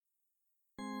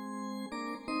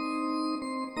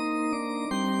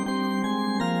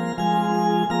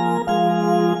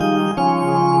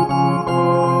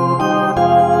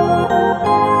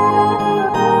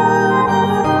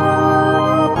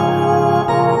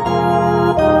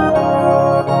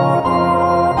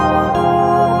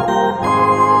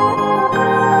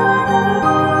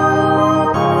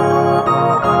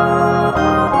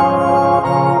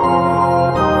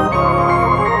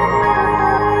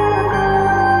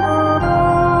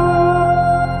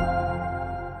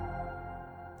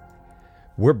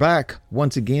we're back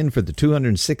once again for the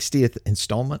 260th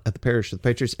installment of the Parish of the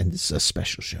Patriots, and this is a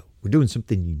special show. We're doing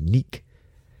something unique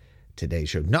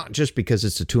today's show, not just because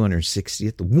it's the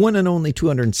 260th, the one and only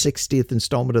 260th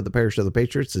installment of the Parish of the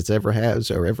Patriots it's ever has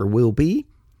or ever will be.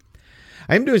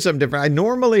 I'm doing something different. I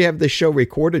normally have this show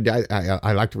recorded.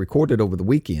 I like to record it over the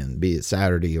weekend, be it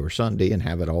Saturday or Sunday, and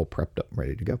have it all prepped up and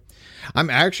ready to go. I'm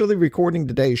actually recording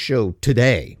today's show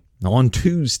today, on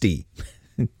Tuesday.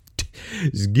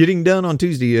 It's getting done on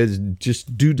Tuesday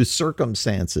just due to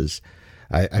circumstances.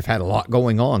 I've had a lot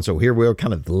going on, so here we are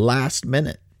kind of the last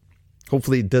minute.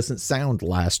 Hopefully it doesn't sound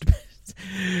last minute.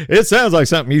 It sounds like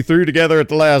something you threw together at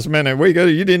the last minute.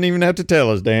 You didn't even have to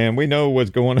tell us, Dan. We know what's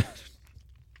going on.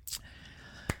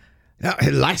 Now,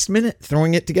 last minute,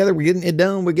 throwing it together, we're getting it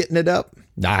done, we're getting it up.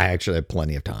 I actually have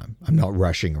plenty of time. I'm not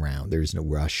rushing around. There's no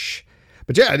rush.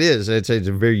 But yeah, it is. It's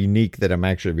very unique that I'm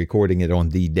actually recording it on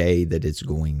the day that it's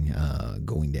going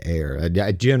to air.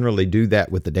 I generally do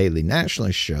that with the daily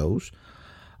nationalist shows,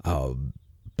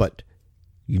 but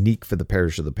unique for the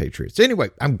Parish of the Patriots. Anyway,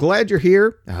 I'm glad you're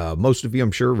here. Most of you,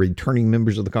 I'm sure, are returning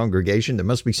members of the congregation. There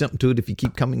must be something to it if you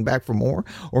keep coming back for more.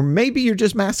 Or maybe you're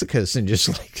just masochists and just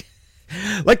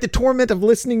like the torment of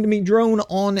listening to me drone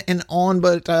on and on.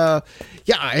 But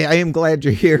yeah, I am glad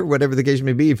you're here, whatever the case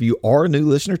may be. If you are a new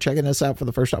listener checking us out for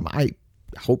the first time, I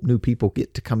hope new people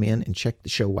get to come in and check the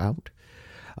show out.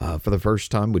 For the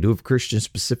first time, we do have a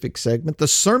Christian-specific segment. The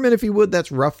sermon, if you would, that's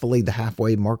roughly the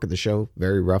halfway mark of the show.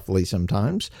 Very roughly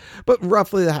sometimes, but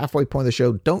roughly the halfway point of the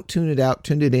show. Don't tune it out.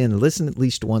 Tune it in. Listen at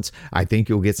least once. I think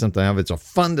you'll get something out of it. It's a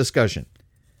fun discussion.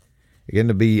 You're going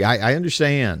to be, I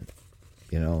understand.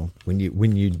 You know, when you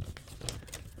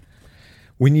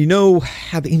know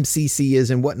how the MCC is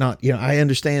and whatnot, you know, I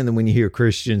understand that when you hear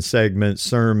Christian segment,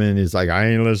 sermon, it's like, I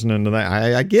ain't listening to that.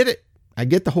 I get it. I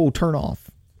get the whole turn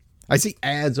off. I see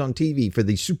ads on TV for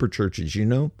these super churches, you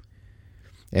know,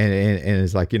 and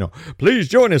it's like, you know, please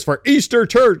join us for Easter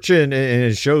church. And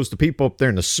it shows the people up there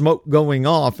and the smoke going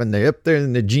off and they're up there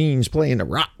in the jeans playing the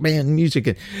rock band music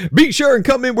and be sure and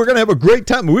come in. We're going to have a great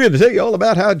time. We're going to tell you all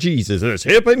about how Jesus is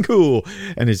hip and cool.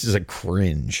 And it's just a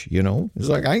cringe, you know, it's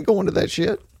like, I ain't going to that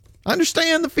shit. I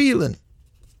understand the feeling.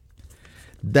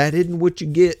 That isn't what you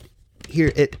get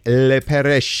here at Le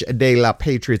Parish de la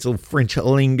Patriots, a little French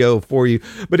lingo for you.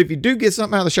 But if you do get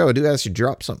something out of the show, I do ask you to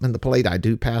drop something in the plate. I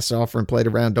do pass the offering plate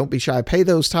around. Don't be shy. Pay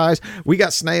those tithes. We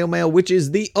got snail mail, which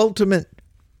is the ultimate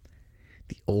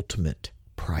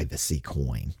privacy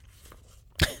coin.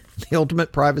 The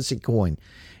ultimate privacy coin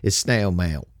is snail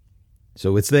mail.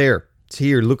 So it's there. It's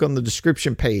here. Look on the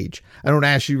description page. I don't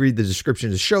ask you to read the description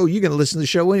of the show. You're going to listen to the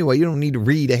show anyway. You don't need to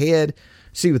read ahead.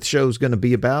 See what the show's going to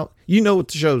be about. You know what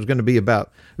the show's going to be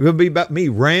about. It's going to be about me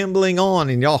rambling on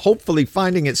and y'all hopefully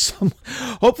finding this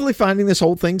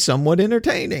whole thing somewhat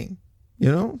entertaining.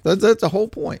 You know, that's the whole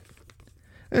point.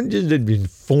 And just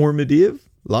informative.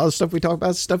 A lot of stuff we talk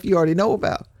about is stuff you already know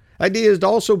about. Idea is to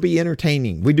also be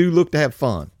entertaining. We do look to have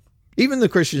fun. Even the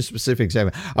Christian specific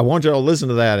segment. I want y'all to listen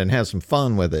to that and have some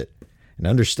fun with it and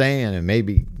understand and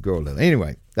maybe grow a little.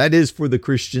 Anyway, that is for the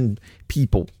Christian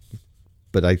people.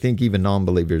 But I think even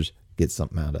non-believers get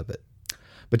something out of it.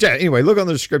 But yeah, anyway, look on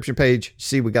the description page.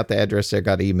 See, we got the address there,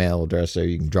 got the email address there.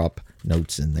 You can drop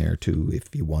notes in there too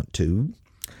if you want to.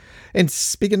 And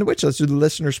speaking of which, let's do the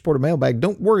listener supporter mailbag.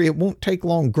 Don't worry, it won't take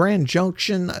long. Grand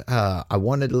Junction, I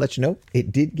wanted to let you know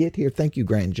it did get here. Thank you,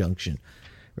 Grand Junction.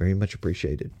 Very much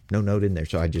appreciated. No note in there,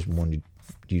 so I just wanted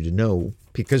you to know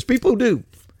because people do.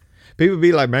 People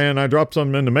be like, man, I dropped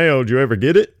something in the mail. Did you ever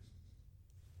get it?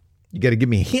 You got to give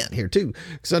me a hint here too.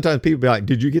 Sometimes people be like,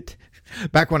 did you get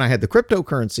back when I had the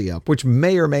cryptocurrency up, which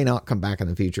may or may not come back in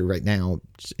the future. Right now,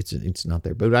 it's not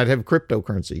there, but I'd have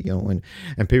cryptocurrency, you know,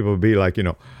 and people would be like, you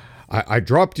know, I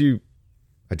dropped you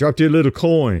a little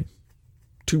coin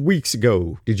 2 weeks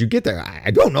ago. Did you get that?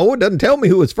 I don't know. It doesn't tell me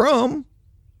who it's from.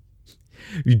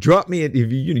 You drop me it.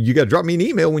 You got to drop me an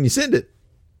email when you send it.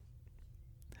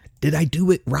 Did I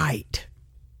do it right?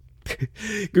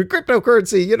 Good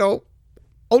cryptocurrency, you know.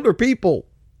 Older people,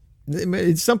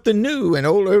 it's something new, and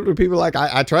older people like,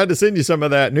 I tried to send you some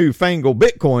of that newfangled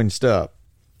Bitcoin stuff.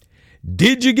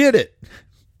 Did you get it?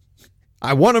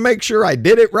 I want to make sure I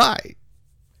did it right.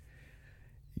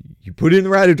 You put in the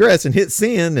right address and hit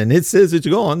send, and it says it's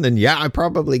gone, then yeah, I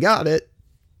probably got it.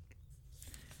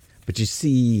 But you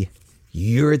see,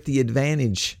 you're at the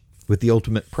advantage with the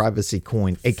ultimate privacy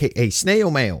coin, aka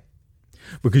snail mail,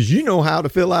 because you know how to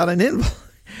fill out an envelope.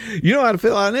 You know how to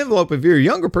fill out an envelope. If you're a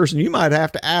younger person, you might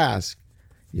have to ask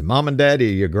your mom and daddy,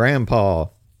 your grandpa,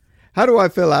 how do I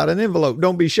fill out an envelope?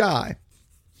 Don't be shy.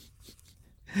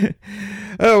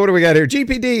 Oh, what do we got here?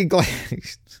 GPD.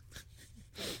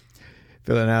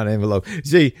 Filling out an envelope.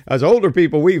 See, as older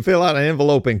people, we fill out an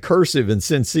envelope in cursive and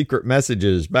send secret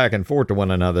messages back and forth to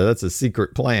one another. That's a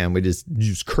secret plan. We just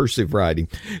use cursive writing.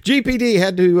 GPD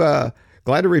had to,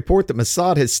 glad to report that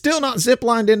Mossad has still not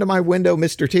zip-lined into my window,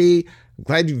 Mr. T. I'm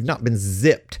glad you've not been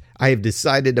zipped. I have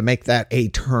decided to make that a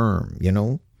term,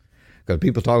 because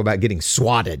people talk about getting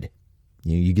swatted.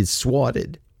 You get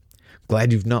swatted.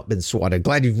 Glad you've not been swatted.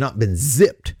 Glad you've not been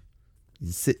zipped.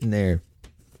 You're sitting there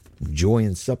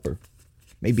enjoying supper.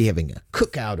 Maybe having a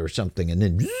cookout or something, and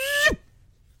then zip,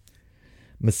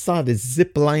 Mossad is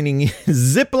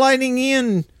ziplining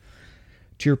in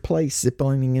to your place,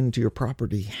 ziplining into your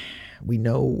property. We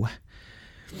know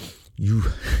you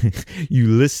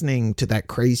listening to that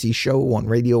crazy show on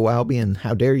Radio Albion.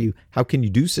 How dare you? How can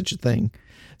you do such a thing?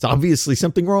 It's obviously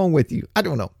something wrong with you. I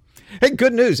don't know. Hey,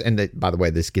 good news. And by the way,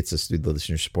 this gets us through the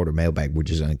listener supporter mailbag. We're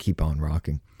just going to keep on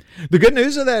rocking. The good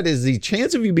news of that is the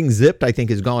chance of you being zipped, I think,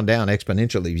 has gone down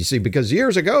exponentially. You see, because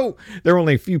years ago, there were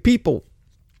only a few people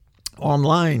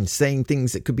online saying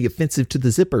things that could be offensive to the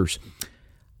zippers.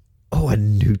 Oh, a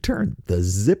new term, the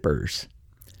zippers.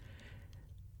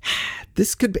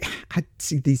 This could be, I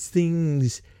see these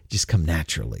things just come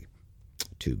naturally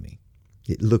to me.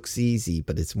 It looks easy,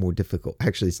 but it's more difficult.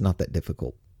 Actually, it's not that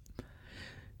difficult.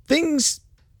 Things,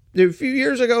 a few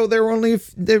years ago, there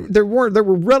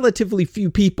were relatively few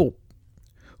people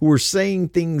who were saying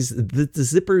things that the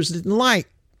zippers didn't like.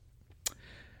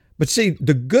 But see,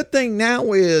 the good thing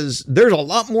now is there's a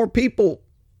lot more people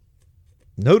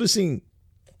noticing,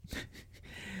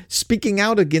 speaking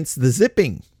out against the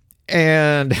zipping.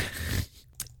 And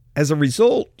as a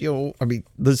result, the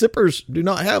zippers do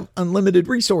not have unlimited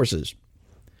resources.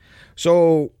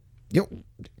 So,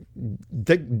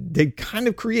 they kind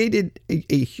of created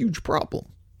a huge problem.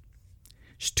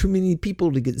 There's too many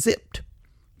people to get zipped.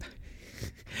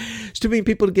 There's too many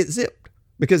people to get zipped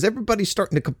because everybody's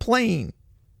starting to complain,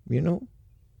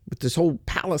 with this whole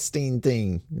Palestine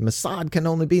thing. Mossad can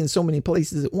only be in so many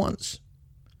places at once.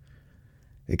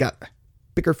 They got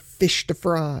bigger fish to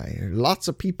fry. Lots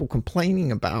of people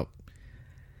complaining about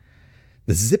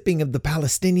the zipping of the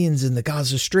Palestinians in the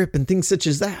Gaza Strip and things such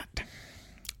as that.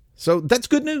 So that's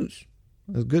good news.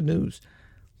 That's good news.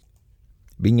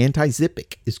 Being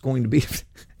anti-zippic is going to be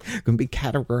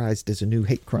categorized as a new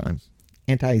hate crime.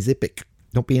 Anti-zippic.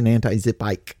 Don't be an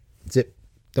anti-zip-ike. Zip.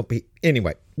 Don't be.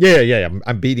 Anyway. Yeah.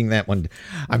 I'm beating that one.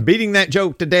 I'm beating that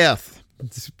joke to death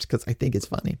because I think it's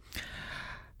funny.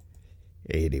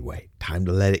 Anyway, time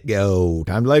to let it go.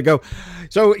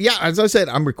 So, yeah, as I said,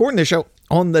 I'm recording this show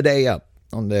on the day up,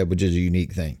 which is a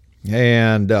unique thing.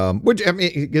 And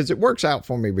because it works out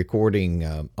for me recording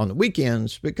on the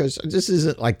weekends, because this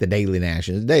isn't like the Daily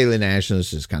Nationalist. The Daily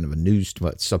Nationalist is kind of a news,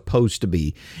 what's supposed to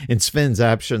be. In Sven's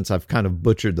absence, I've kind of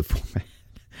butchered the format.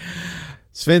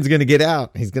 Sven's going to get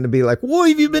out. He's going to be like, what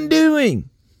have you been doing?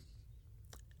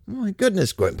 Oh, my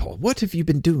goodness, Grandpa, what have you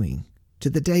been doing to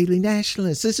the Daily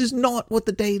Nationalist? This is not what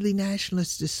the Daily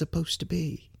Nationalist is supposed to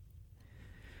be.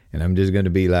 And I'm just going to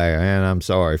be like, man, I'm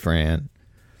sorry, Fran.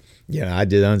 I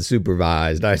did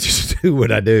unsupervised. I just do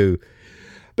what I do.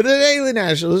 But the Daily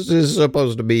Nationalist is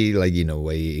supposed to be like,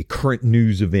 a current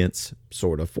news events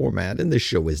sort of format. And this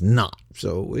show is not.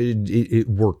 So it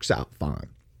works out fine.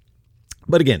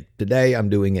 But again, today I'm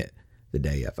doing it the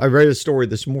day of. I read a story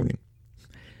this morning.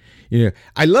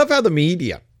 I love how the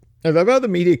media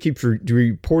keeps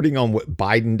reporting on what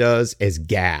Biden does as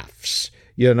gaffes,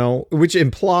 which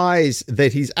implies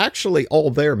that he's actually all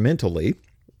there mentally.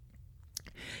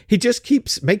 He just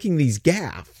keeps making these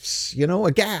gaffes,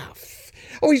 a gaffe.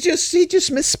 Oh, he just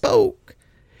misspoke.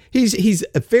 He's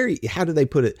a very, how do they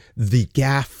put it? The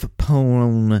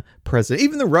gaffe-prone president.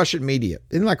 Even the Russian media,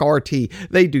 like RT,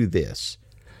 they do this.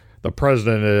 The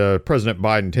President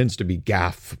Biden tends to be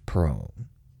gaffe-prone.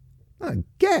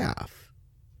 Gaffe.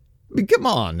 I mean, come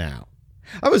on now.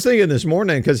 I was thinking this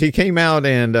morning because he came out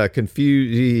and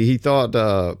confused. He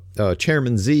thought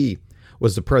Chairman Z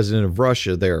was the president of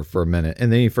Russia there for a minute.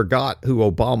 And then he forgot who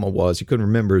Obama was. He couldn't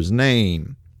remember his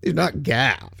name. These are not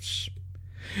gaffes.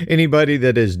 Anybody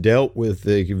that has dealt with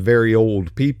the very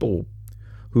old people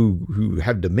who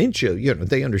have dementia,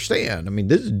 they understand. I mean,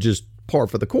 this is just par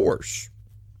for the course.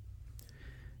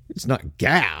 It's not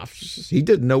gaffes. He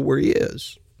didn't know where he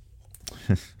is.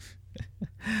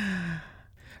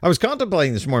 I was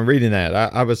contemplating this morning reading that.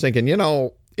 I was thinking,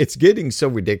 it's getting so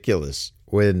ridiculous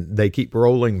when they keep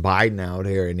rolling Biden out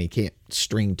here and he can't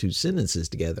string two sentences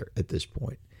together at this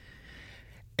point.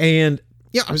 And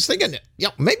I was thinking,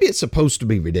 maybe it's supposed to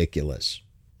be ridiculous.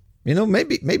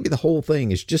 Maybe the whole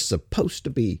thing is just supposed to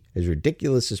be as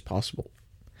ridiculous as possible.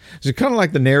 It's kind of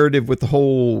like the narrative with the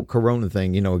whole Corona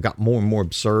thing. It got more and more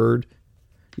absurd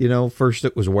First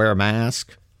it was wear a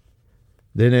mask.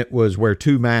 Then it was wear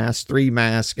 2 masks, 3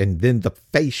 masks, and then the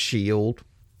face shield,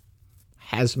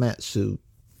 hazmat suit.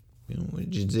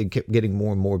 It kept getting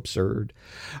more and more absurd.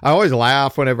 I always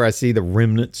laugh whenever I see the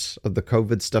remnants of the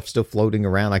COVID stuff still floating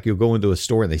around. Like you'll go into a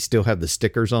store and they still have the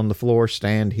stickers on the floor,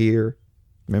 stand here.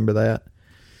 Remember that?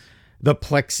 The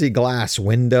plexiglass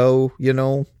window,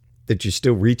 that you're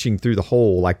still reaching through the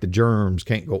hole like the germs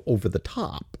can't go over the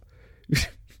top.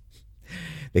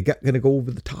 They're going to go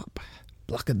over the top,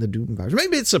 blocking the doom virus.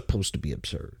 Maybe it's supposed to be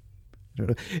absurd.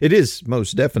 It is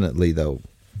most definitely, though.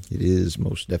 It is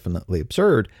most definitely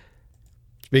absurd.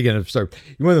 Speaking of absurd,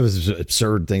 one of those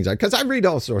absurd things, because I read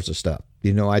all sorts of stuff.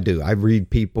 I do. I read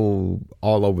people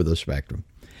all over the spectrum.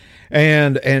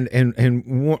 And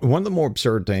one of the more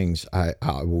absurd things I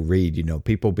will read,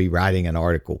 people be writing an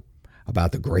article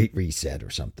about the Great Reset or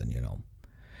something,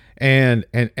 and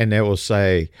they will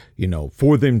say,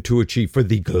 for them to achieve, for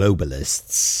the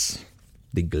globalists.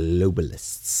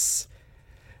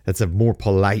 That's a more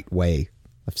polite way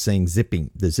of saying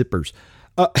zipping, the zippers.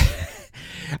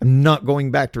 I'm not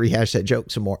going back to rehash that joke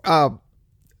some more.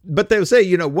 But they'll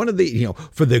say, one of the,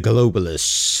 for the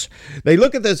globalists, they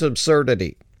look at this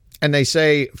absurdity and they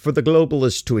say, for the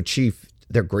globalists to achieve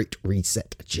their Great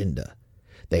Reset agenda,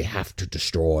 they have to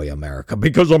destroy America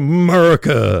because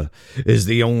America is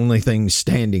the only thing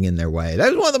standing in their way.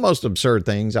 That's one of the most absurd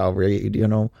things I'll read,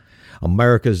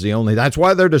 America is the only, that's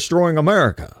why they're destroying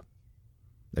America.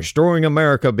 They're destroying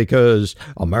America because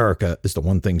America is the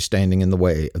one thing standing in the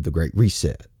way of the Great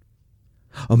Reset.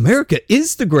 America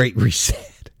is the Great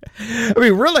Reset. I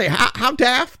mean, really, how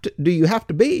daft do you have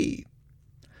to be?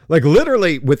 Like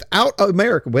literally, without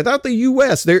America, without the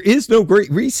U.S., there is no Great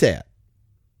Reset.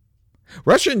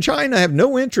 Russia and China have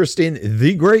no interest in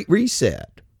the Great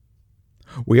Reset.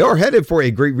 We are headed for a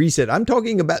Great Reset. I'm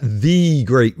talking about the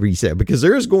Great Reset because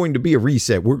there is going to be a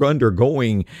reset. We're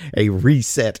undergoing a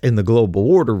reset in the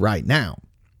global order right now.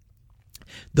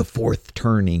 The fourth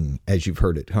turning, as you've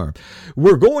heard it termed.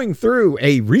 We're going through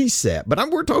a reset, but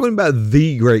we're talking about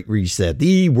the Great Reset,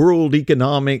 the World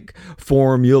Economic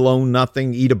Forum. You'll own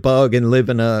nothing, eat a bug, and live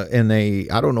in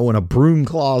a broom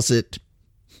closet.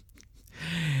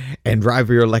 And drive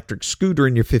your electric scooter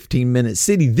in your 15-minute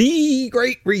city. The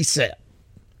Great Reset.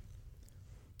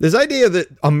 This idea that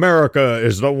America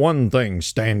is the one thing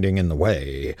standing in the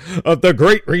way of the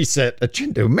Great Reset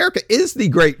agenda. America is the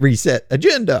Great Reset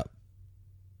agenda.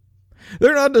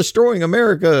 They're not destroying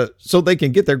America so they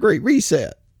can get their Great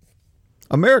Reset.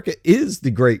 America is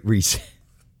the Great Reset.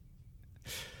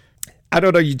 I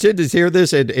don't know. You tend to hear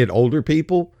this in older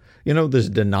people. This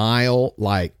denial,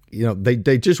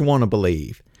 they just want to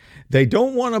believe. They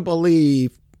don't want to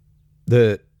believe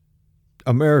that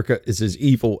America is as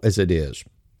evil as it is.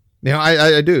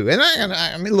 I do. And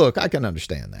I mean, look, I can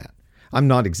understand that. I'm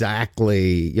not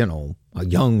exactly, a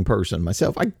young person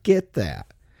myself. I get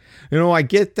that. I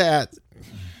get that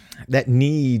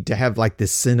need to have like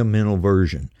this sentimental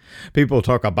version. People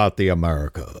talk about the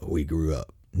America we grew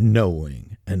up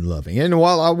knowing and loving. And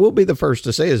while I will be the first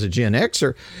to say as a Gen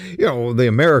Xer, the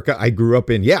America I grew up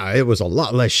in, it was a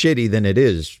lot less shitty than it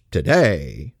is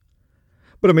today.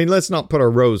 But I mean, let's not put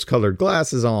our rose-colored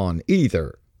glasses on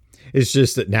either. It's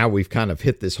just that now we've kind of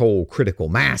hit this whole critical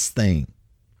mass thing,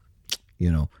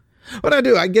 But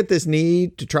I get this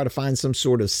need to try to find some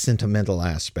sort of sentimental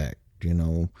aspect,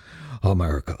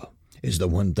 America is the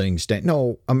one thing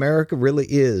No, America really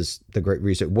is the Great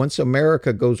Reset. Once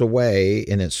America goes away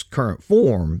in its current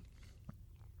form,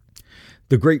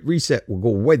 the Great Reset will go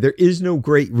away. There is no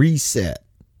Great Reset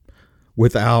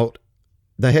without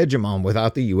the hegemon,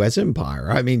 without the U.S. empire.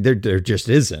 I mean, there just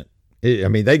isn't. I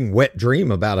mean, they can wet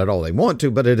dream about it all they want to,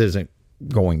 but it isn't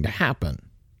going to happen.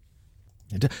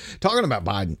 Talking about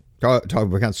Biden, we're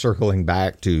kind of circling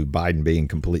back to Biden being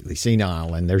completely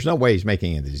senile, and there's no way he's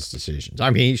making any of these decisions.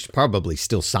 I mean, he's probably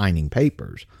still signing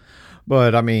papers,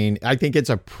 but I mean, I think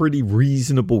it's a pretty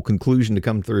reasonable conclusion to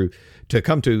come to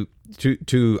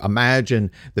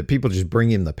imagine that people just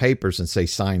bring him the papers and say,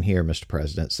 sign here, Mr.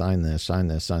 President, sign this, sign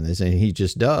this, sign this, and he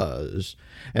just does,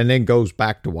 and then goes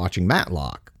back to watching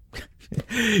Matlock.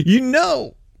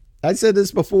 I said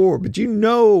this before, but you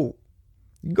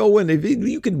go in, if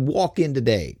you could walk in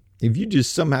today, if you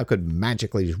just somehow could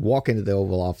magically just walk into the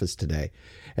Oval Office today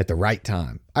at the right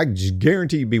time, I just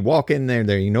guarantee you'd be walking there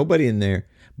ain't nobody in there.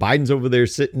 Biden's over there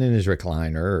sitting in his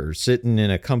recliner or sitting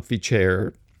in a comfy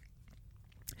chair,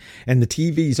 and the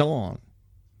TV's on,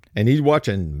 and he's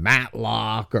watching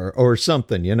Matlock or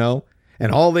something,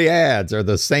 and all the ads are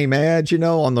the same ads,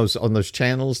 on those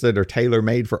channels that are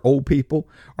tailor-made for old people.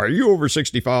 Are you over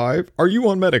 65? Are you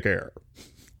on Medicare?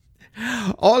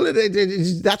 All of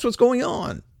it, that's what's going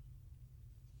on.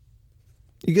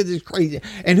 You get this crazy.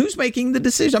 And who's making the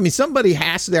decision? I mean,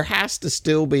 there has to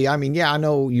still be. I mean, yeah, I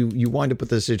know you wind up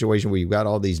with a situation where you've got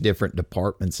all these different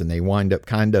departments and they wind up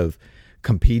kind of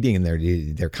competing and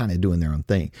they're kind of doing their own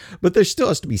thing. But there still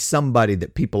has to be somebody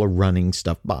that people are running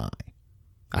stuff by.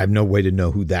 I have no way to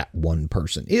know who that one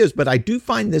person is, but I do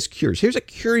find this curious. Here's a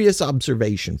curious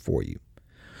observation for you.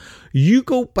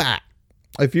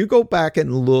 If you go back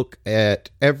and look at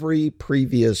every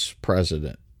previous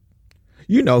president,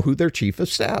 you know who their chief of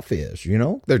staff is. You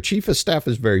know, their chief of staff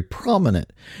is very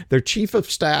prominent. Their chief of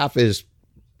staff is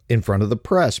in front of the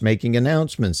press making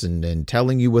announcements and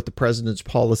telling you what the president's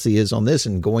policy is on this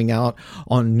and going out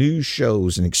on news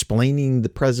shows and explaining the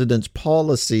president's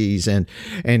policies. And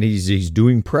he's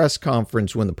doing press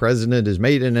conference when the president has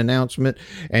made an announcement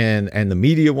and the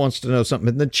media wants to know something.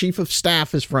 And the chief of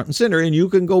staff is front and center. And you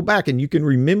can go back and you can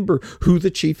remember who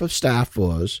the chief of staff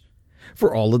was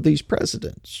for all of these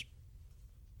presidents.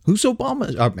 Who's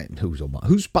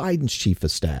Biden's chief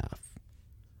of staff?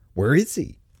 Where is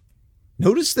he?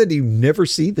 Notice that you never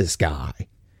see this guy.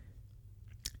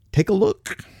 Take a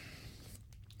look.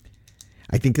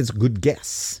 I think it's a good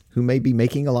guess who may be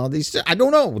making a lot of these. I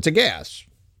don't know. It's a guess.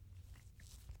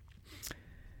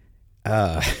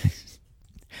 I'm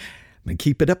going to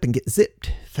keep it up and get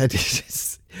zipped. That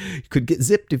is, could get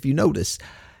zipped if you notice.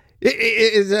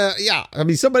 Yeah, I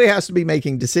mean, somebody has to be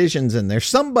making decisions, and there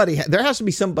has to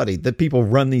be somebody that people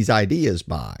run these ideas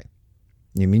by.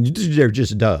 I mean, there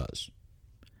just does.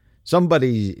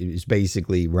 Somebody is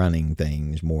basically running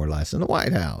things more or less in the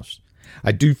White House.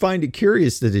 I do find it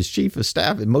curious that his chief of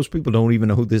staff, and most people don't even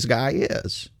know who this guy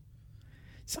is.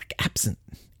 It's like absent,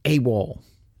 AWOL.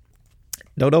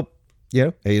 Nope.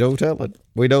 Yeah, he don't tell it.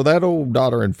 We know that old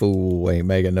doddering fool ain't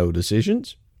making no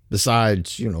decisions.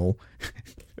 Besides, well,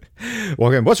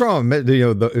 what's wrong?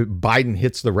 Biden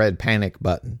hits the red panic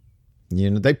button.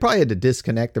 They probably had to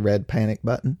disconnect the red panic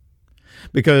button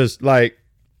because,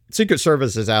 Secret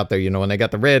Service is out there, and they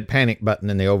got the red panic button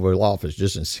in the Oval Office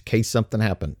just in case something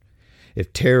happened.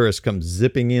 If terrorists come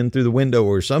zipping in through the window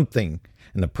or something,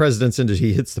 and the president's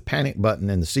he hits the panic button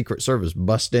and the Secret Service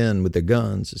bust in with their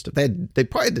guns and stuff, they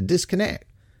probably had to disconnect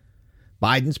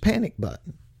Biden's panic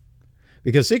button.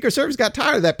 Because Secret Service got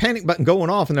tired of that panic button going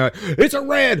off, and they're like, it's a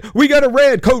red, we got a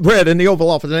red, code red in the Oval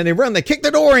Office. And then they run, they kick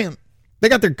the door in. They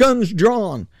got their guns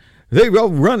drawn. They go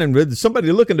running with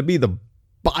somebody looking to be the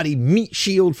body meat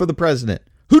shield for the president.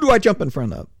 Who do I jump in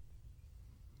front of?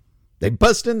 They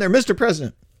bust in there, Mr.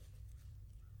 President.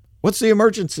 What's the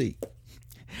emergency?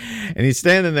 And he's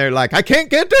standing there like, I can't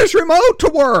get this remote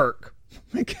to work.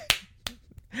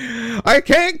 I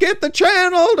can't get the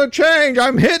channel to change.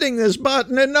 I'm hitting this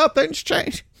button and nothing's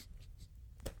changed.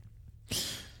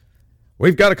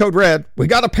 We've got a code red. We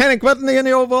got a panic button in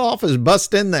the Oval Office.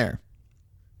 Bust in there.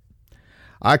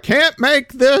 I can't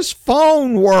make this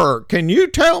phone work. Can you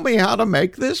tell me how to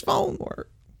make this phone work?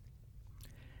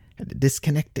 Had to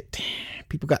disconnect it.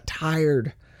 People got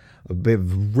tired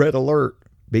of red alert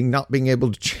not being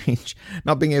able to change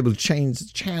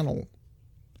the channel.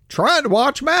 Trying to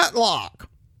watch Matlock.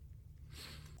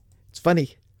 It's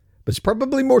funny, but it's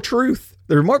probably more truth.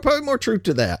 There's probably more truth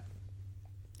to that.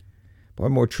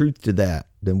 Probably more truth to that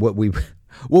than what would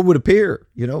appear.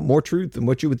 More truth than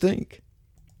what you would think.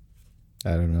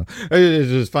 I don't know.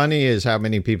 It's as funny as how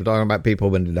many people talking about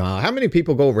people when how many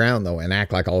people go around though and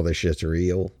act like all this shit's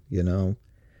real.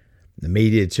 The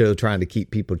media still trying to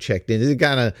keep people checked in.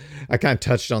 I kind of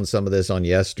touched on some of this on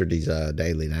yesterday's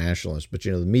Daily Nationalist, but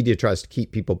the media tries to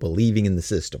keep people believing in the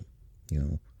system.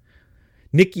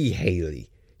 Nikki Haley,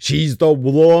 she's the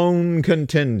lone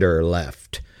contender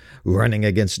left running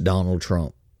against Donald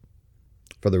Trump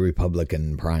for the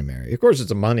Republican primary. Of course,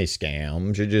 it's a money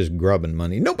scam. She's just grubbing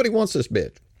money. Nobody wants this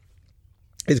bitch.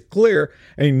 It's clear.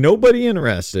 Ain't nobody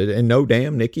interested in no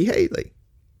damn Nikki Haley.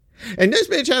 And this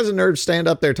bitch has a nerve to stand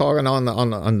up there talking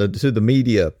to the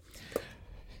media,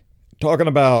 talking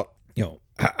about,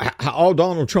 how all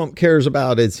Donald Trump cares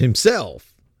about is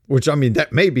himself, which, I mean,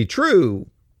 that may be true,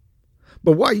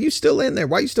 but why are you still in there?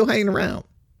 Why are you still hanging around?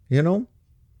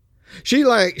 She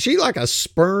like a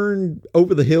spurned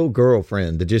over the hill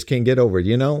girlfriend that just can't get over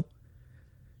it,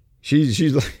 She's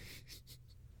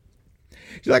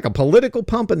like a political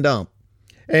pump and dump.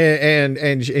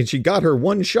 And she got her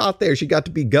one shot there. She got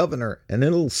to be governor and then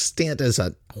a little stint as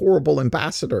a horrible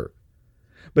ambassador.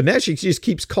 But now she just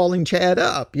keeps calling Chad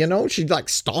up, She's like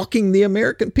stalking the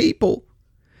American people.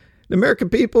 The American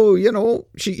people,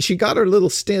 she got her little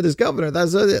stint as governor.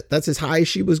 That's it. That's as high as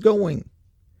she was going.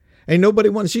 Ain't nobody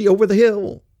wants she over the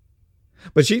hill.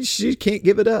 But she can't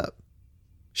give it up.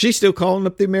 She's still calling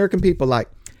up the American people like,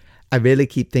 I really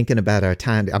keep thinking about our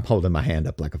time. I'm holding my hand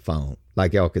up like a phone,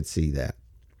 like y'all could see that.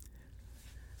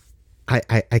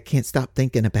 I can't stop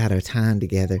thinking about our time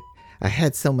together. I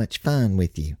had so much fun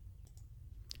with you.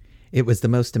 It was the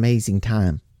most amazing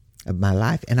time of my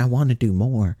life, and I want to do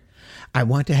more. I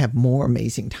want to have more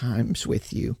amazing times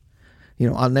with you. You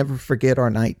know, I'll never forget our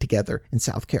night together in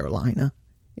South Carolina.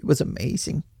 It was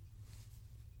amazing.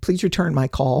 Please return my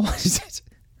call.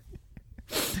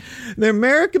 The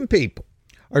American people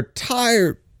are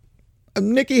tired of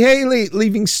Nikki Haley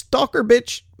leaving stalker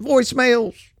bitch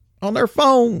voicemails on their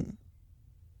phone.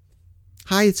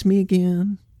 Hi, it's me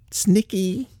again. It's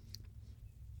Nikki.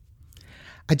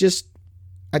 I just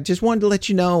wanted to let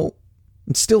you know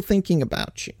I'm still thinking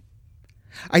about you.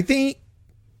 I think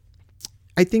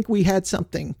we had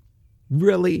something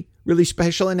really, really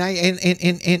special, and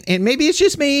maybe it's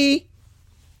just me,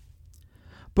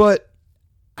 but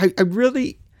I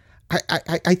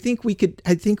think we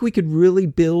could really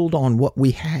build on what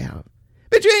we have.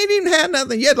 But you ain't even had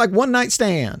nothing yet, like one night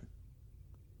stand.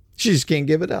 She just can't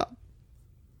give it up.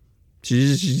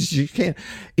 She can't.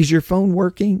 Is your phone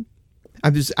working? I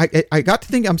got to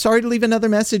think, I'm sorry to leave another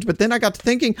message, but then I got to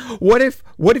thinking, what if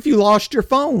you lost your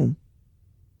phone?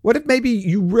 What if maybe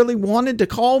you really wanted to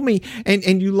call me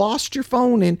and you lost your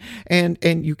phone and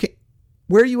you can't,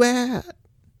 where are you at?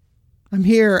 I'm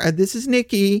here. This is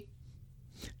Nikki.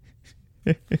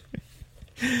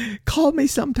 Call me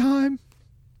sometime,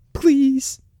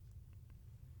 please.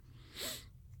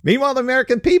 Meanwhile, the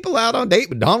American people out on date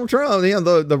with Donald Trump, you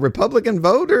know, the Republican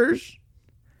voters,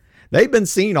 they've been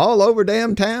seen all over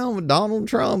damn town with Donald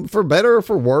Trump, for better or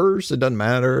for worse. It doesn't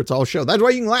matter. It's all show. That's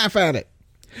why you can laugh at it.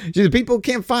 See, the people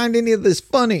can't find any of this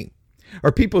funny,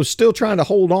 or people are still trying to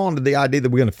hold on to the idea that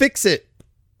we're going to fix it.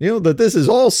 You know, that this is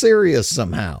all serious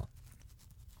somehow.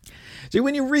 See,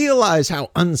 when you realize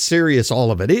how unserious all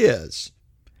of it is,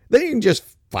 then you can just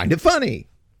find it funny.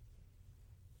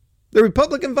 The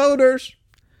Republican voters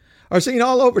are seen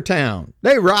all over town.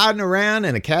 They riding around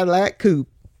in a Cadillac coupe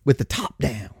with the top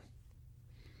down.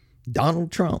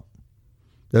 Donald Trump.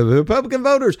 The Republican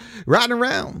voters riding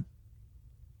around.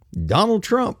 Donald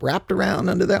Trump wrapped around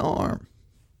under their arm.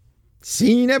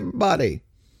 Seeing everybody.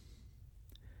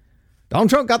 Donald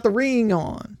Trump got the ring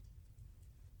on.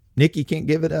 Nikki can't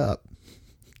give it up.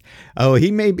 Oh,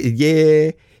 he may be,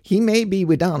 yeah, he may be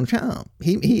with Donald Trump.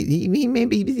 He may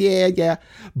be, yeah.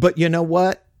 But you know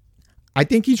what? I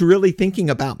think he's really thinking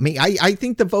about me. I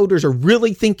think the voters are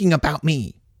really thinking about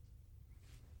me.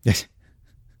 Yes.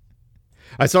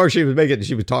 I saw her, she was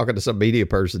talking to some media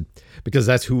person, because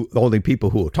that's the only people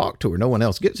who will talk to her. No one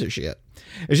else gives a shit.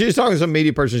 And she was talking to some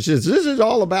media person. She says, this is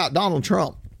all about Donald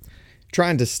Trump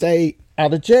trying to stay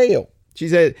out of jail. She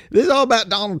said, this is all about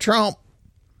Donald Trump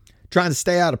trying to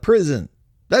stay out of prison.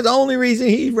 That's the only reason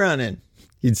he's running.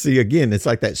 You'd see again, it's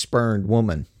like that spurned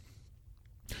woman.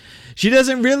 She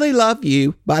doesn't really love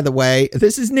you, by the way.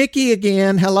 This is Nikki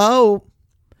again. Hello.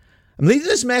 I'm leaving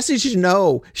this message to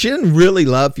know she doesn't really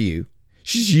love you.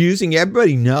 She's using,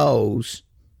 everybody knows.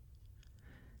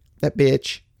 That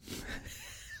bitch.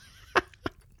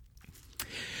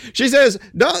 She says,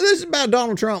 this is about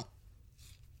Donald Trump.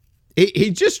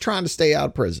 He's just trying to stay out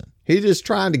of prison. He's just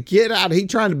trying to get out. He's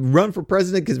trying to run for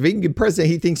president, because if he can get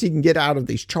president, he thinks he can get out of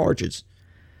these charges.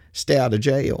 Stay out of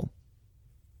jail.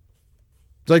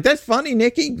 It's like, that's funny,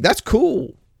 Nikki. That's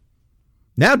cool.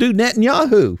 Now do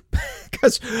Netanyahu.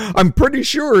 Because I'm pretty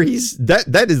sure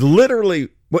that is literally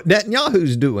what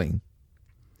Netanyahu's doing.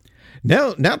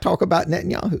 Now talk about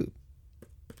Netanyahu.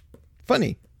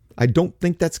 Funny. I don't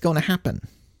think that's going to happen.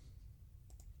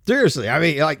 Seriously. I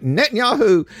mean, like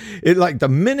Netanyahu, like the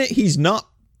minute he's not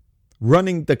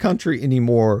running the country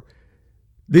anymore,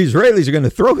 the Israelis are going to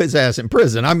throw his ass in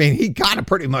prison. I mean, he kind of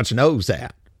pretty much knows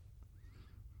that.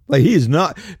 Like, he is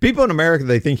not, people in America,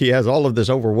 they think he has all of this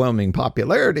overwhelming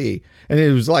popularity. And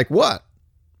it was like, what?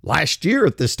 Last year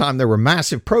at this time, there were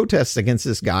massive protests against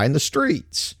this guy in the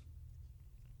streets.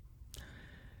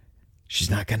 She's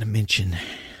not going to mention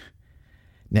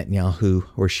Netanyahu,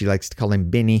 or she likes to call him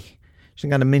Benny. She's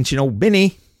not going to mention old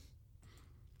Benny.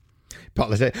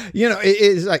 You know,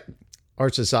 it's like our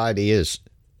society is,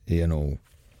 you know,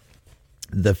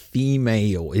 the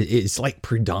female, it's like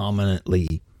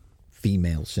predominantly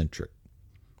female centric.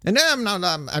 And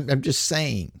I'm just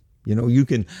saying, you know, you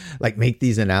can like make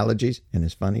these analogies, and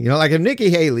it's funny. You know, like if Nikki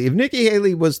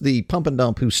Haley was the pump and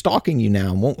dump who's stalking you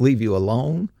now and won't leave you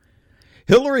alone,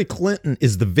 Hillary Clinton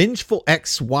is the vengeful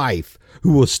ex-wife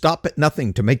who will stop at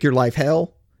nothing to make your life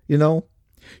hell. You know,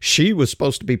 she was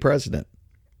supposed to be president.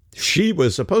 She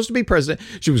was going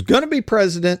to be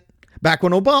president back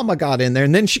when Obama got in there.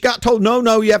 And then she got told,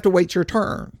 no, you have to wait your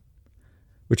turn,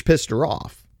 which pissed her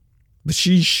off. But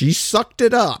she sucked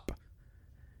it up.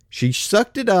 She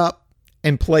sucked it up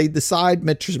and played the side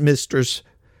mistress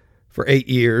for 8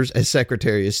 years as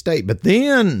Secretary of State. But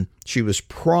then she was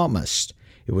promised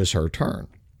it was her turn.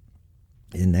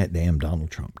 And that damn Donald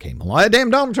Trump came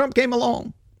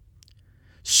along.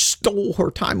 Stole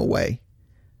her time away.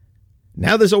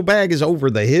 Now this old bag is over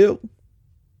the hill.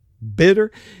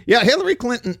 Bitter. Yeah, Hillary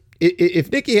Clinton,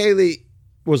 if Nikki Haley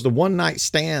was the one night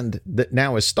stand that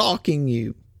now is stalking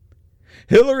you,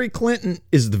 Hillary Clinton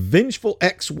is the vengeful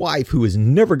ex-wife who is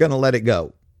never going to let it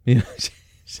go. You know,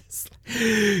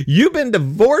 you've been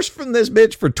divorced from this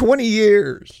bitch for 20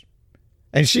 years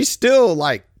and she's still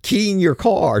like keying your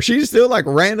car. She still like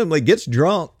randomly gets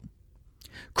drunk,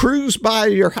 cruise by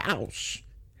your house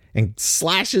and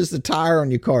slashes the tire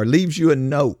on your car, leaves you a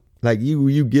note. Like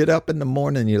you get up in the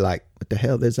morning, you're like, what the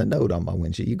hell? There's a note on my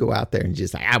windshield. You go out there and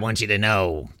just like, I want you to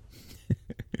know,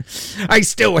 I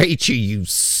still hate you, you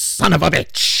son of a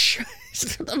bitch.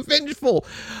 A vengeful,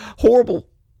 horrible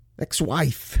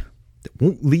ex-wife that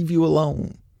won't leave you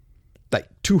alone, like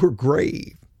to her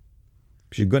grave.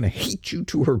 She's going to hate you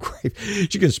to her grave. She's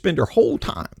going to spend her whole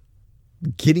time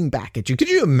getting back at you. Could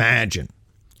you imagine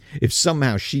if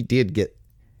somehow she did get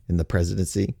in the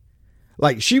presidency?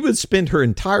 Like she would spend her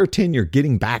entire tenure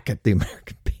getting back at the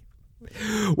American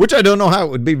people, which I don't know how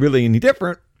it would be really any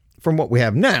different from what we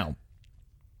have now.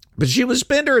 But she would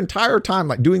spend her entire time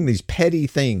like doing these petty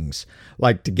things,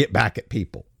 like to get back at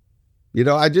people. You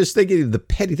know, I just think of the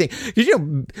petty thing. Because, you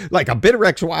know, like a bitter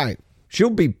ex-wife, she'll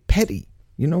be petty.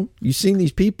 You know, you've seen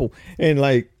these people and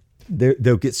like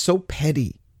they'll get so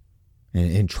petty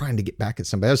and trying to get back at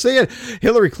somebody. I was saying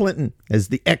Hillary Clinton as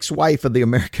the ex-wife of the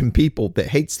American people that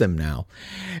hates them now,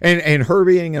 and her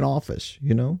being in office,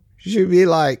 you know, she should be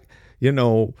like, you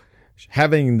know,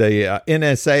 having the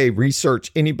NSA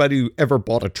research anybody who ever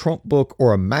bought a Trump book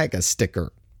or a MAGA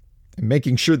sticker and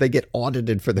making sure they get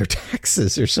audited for their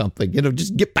taxes or something. You know,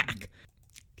 just get back,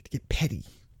 get petty,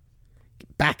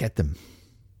 get back at them.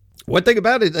 One thing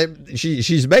about it,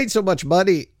 she's made so much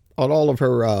money on all of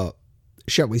her,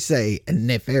 shall we say,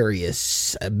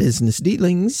 nefarious business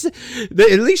dealings that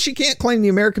at least she can't claim the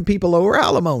American people owe her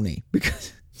alimony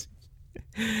because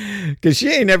she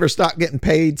ain't never stopped getting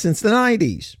paid since the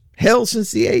 90s. Hell,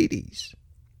 since the 80s.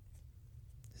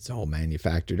 It's all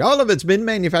manufactured. All of it's been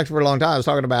manufactured for a long time. I was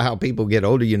talking about how people get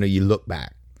older, you know, you look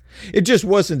back. It just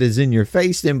wasn't as in your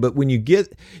face then, but when you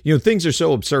get, you know, things are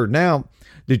so absurd now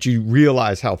that you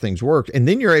realize how things work. And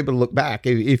then you're able to look back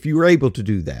if you were able to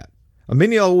do that.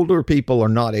 Many older people are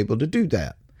not able to do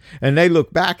that. And they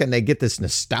look back and they get this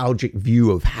nostalgic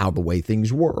view of how the way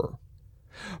things were.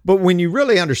 But when you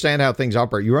really understand how things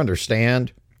operate, you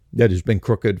understand that it's been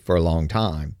crooked for a long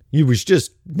time. You was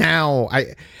just now,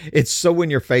 it's so in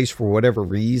your face for whatever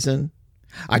reason.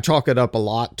 I chalk it up a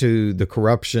lot to the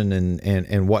corruption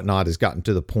and whatnot has gotten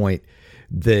to the point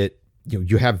that, you know,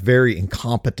 you have very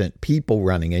incompetent people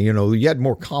running. And, you know, you had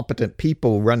more competent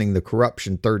people running the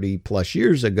corruption 30 plus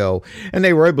years ago, and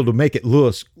they were able to make it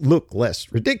look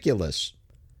less ridiculous.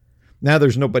 Now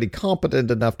there's nobody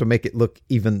competent enough to make it look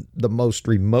even the most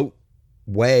remote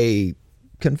way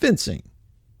convincing.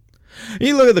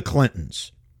 You look at the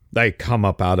Clintons. They come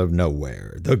up out of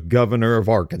nowhere. The governor of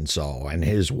Arkansas and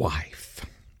his wife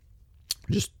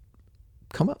just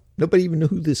come up. Nobody even knew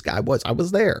who this guy was. I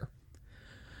was there.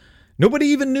 Nobody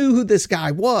even knew who this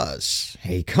guy was.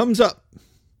 He comes up.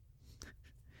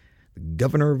 The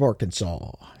governor of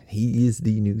Arkansas. He is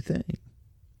the new thing.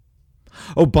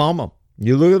 Obama.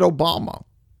 You look at Obama.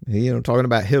 You know, talking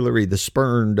about Hillary, the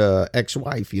spurned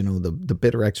ex-wife, you know, the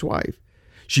bitter ex-wife.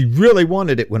 She really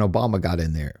wanted it when Obama got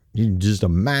in there. You can just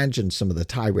imagine some of the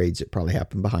tirades that probably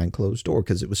happened behind closed door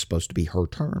because it was supposed to be her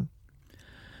turn.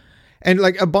 And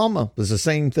like Obama was the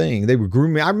same thing. They were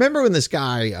grooming. I remember when this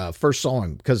guy first saw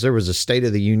him because there was a State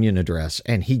of the Union address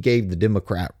and he gave the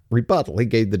Democrat rebuttal. He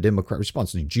gave the Democrat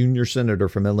response. The junior senator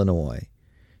from Illinois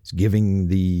is giving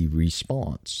the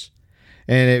response.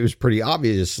 And it was pretty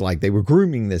obvious, like they were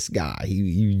grooming this guy.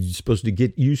 He's supposed to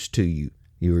get used to you.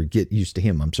 You were get used to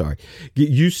him. I'm sorry. Get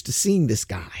used to seeing this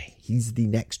guy. He's the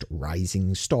next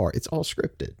rising star. It's all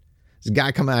scripted. This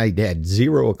guy come out, he had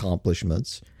zero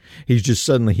accomplishments. He's just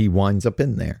suddenly he winds up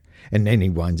in there. And then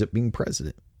he winds up being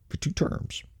president for 2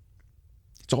 terms.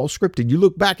 It's all scripted. You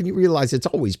look back and you realize it's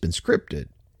always been scripted.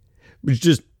 It's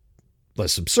just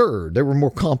less absurd. There were more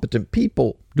competent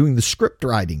people doing the script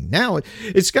writing. Now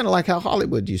it's kind of like how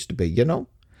Hollywood used to be, you know?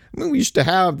 I mean, we used to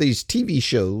have these TV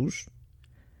shows,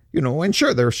 you know, and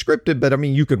sure, they're scripted, but I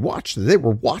mean, you could watch them. They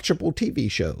were watchable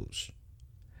TV shows.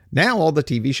 Now all the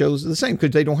TV shows are the same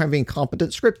because they don't have any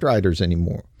competent script writers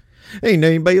anymore. There ain't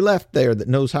anybody left there that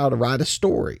knows how to write a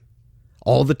story.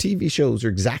 All the TV shows are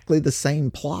exactly the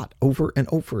same plot over and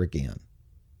over again.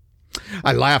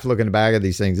 I laugh looking back at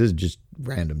these things. This is just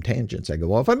random tangents I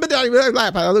go off. But I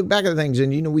laugh. I look back at things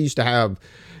and, we used to have,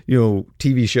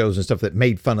 TV shows and stuff that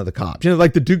made fun of the cops.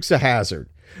 Like the Dukes of Hazzard.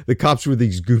 The cops were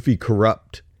these goofy,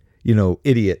 corrupt,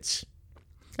 idiots.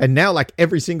 And now, like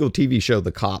every single TV show,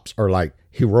 the cops are like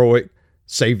heroic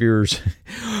saviors,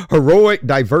 heroic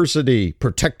diversity,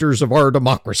 protectors of our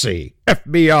democracy,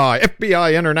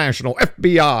 FBI International,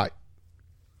 FBI.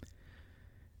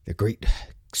 The great,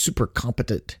 super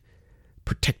competent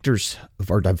protectors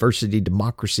of our diversity,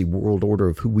 democracy, world order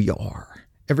of who we are.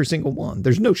 Every single one.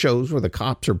 There's no shows where the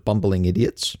cops are bumbling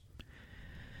idiots.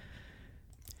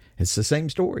 It's the same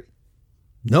story.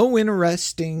 No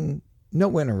interesting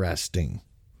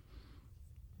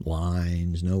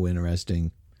lines, no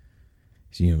interesting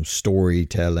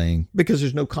storytelling, because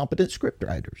there's no competent script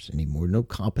writers anymore, no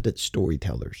competent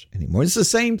storytellers anymore. It's the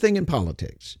same thing in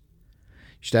politics.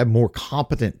 You should have more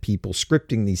competent people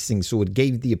scripting these things so it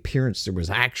gave the appearance there was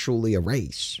actually a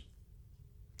race.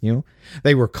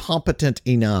 They were competent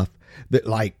enough that,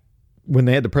 like, when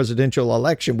they had the presidential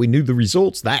election, we knew the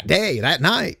results that day, that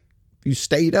night. If you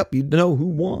stayed up, you'd know who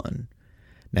won.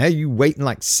 Now you wait in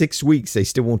like 6 weeks, they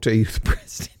still won't tell you who the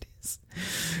president is.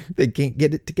 They can't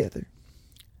get it together.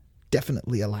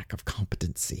 Definitely a lack of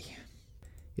competency.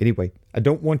 Anyway, I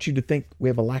don't want you to think we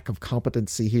have a lack of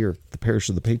competency here at the Parish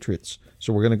of the Patriots.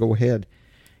 So we're going to go ahead,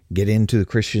 get into the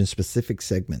Christian specific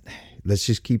segment. Let's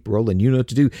just keep rolling. You know what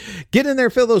to do. Get in there,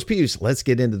 fill those pews. Let's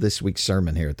get into this week's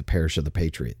sermon here at the Parish of the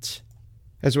Patriots.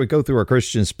 As we go through our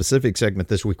Christian specific segment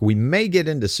this week, we may get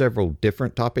into several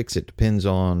different topics. It depends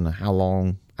on how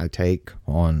long I take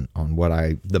on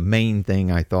the main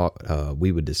thing I thought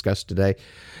we would discuss today.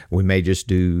 We may just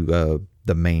do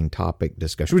the main topic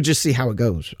discussion. We'll just see how it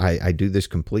goes. I do this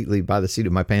completely by the seat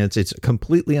of my pants. It's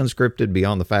completely unscripted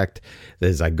beyond the fact that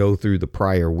as I go through the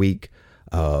prior week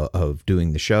of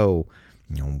doing the show,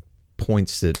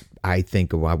 points that I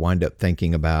think I wind up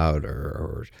thinking about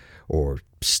or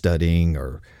studying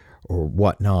or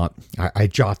whatnot, I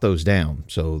jot those down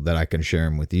so that I can share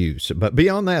them with you. So, but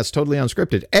beyond that, it's totally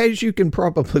unscripted, as you can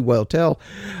probably well tell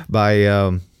by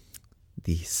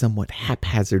the somewhat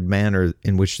haphazard manner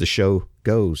in which the show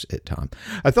goes at times.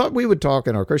 I thought we would talk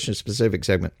in our Christian specific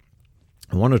segment.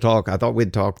 I thought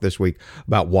we'd talk this week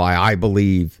about why I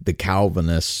believe the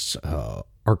Calvinists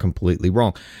are completely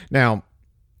wrong. Now,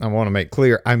 I want to make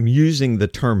clear, I'm using the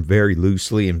term very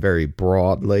loosely and very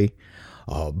broadly,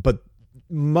 but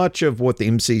much of what the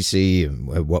MCC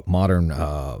and what modern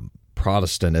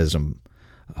Protestantism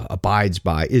abides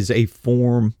by is a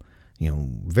form,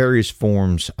 various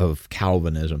forms of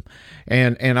Calvinism.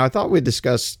 And I thought we'd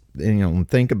discuss,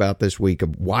 think about this week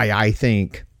of why I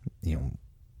think,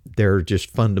 there are just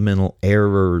fundamental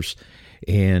errors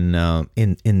in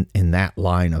that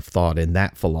line of thought, in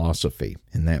that philosophy,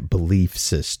 in that belief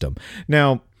system.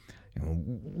 Now,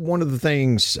 one of the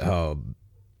things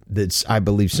that's, I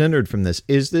believe, centered from this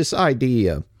is this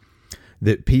idea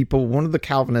that one of the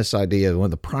Calvinist ideas, one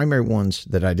of the primary ones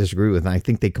that I disagree with, and I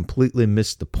think they completely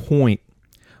missed the point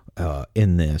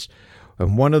in this.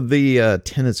 And one of the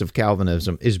tenets of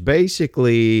Calvinism is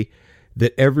basically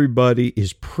that everybody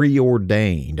is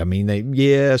preordained. I mean,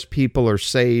 yes, people are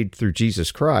saved through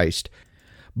Jesus Christ,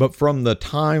 but from the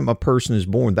time a person is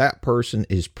born, that person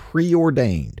is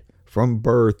preordained from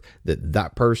birth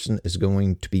that person is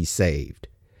going to be saved.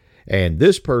 And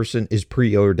this person is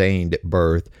preordained at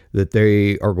birth that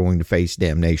they are going to face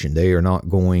damnation. They are not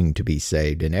going to be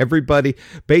saved. And everybody,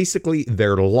 basically,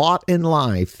 their lot in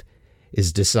life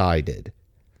is decided.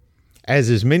 As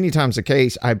is many times the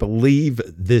case, I believe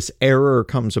this error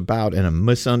comes about in a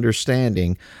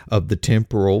misunderstanding of the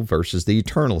temporal versus the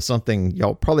eternal. Something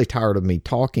y'all probably tired of me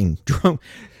droning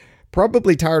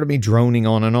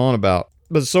on and on about.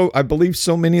 But so I believe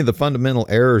so many of the fundamental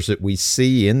errors that we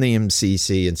see in the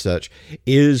MCC and such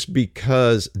is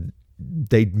because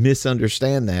they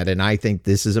misunderstand that. And I think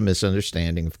this is a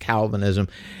misunderstanding of Calvinism.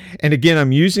 And again,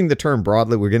 I'm using the term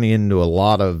broadly. We're going to get into a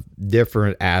lot of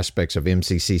different aspects of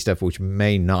MCC stuff, which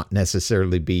may not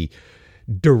necessarily be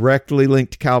directly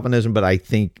linked to Calvinism, but I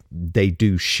think they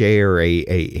do share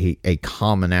a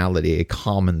commonality, a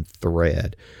common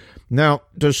thread. Now,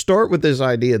 to start with this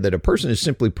idea that a person is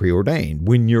simply preordained,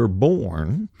 when you're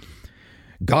born,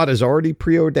 God has already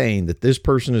preordained that this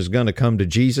person is going to come to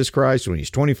Jesus Christ when he's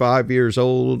 25 years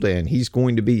old and he's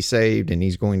going to be saved and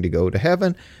he's going to go to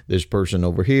heaven. This person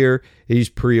over here, he's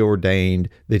preordained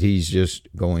that he's just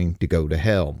going to go to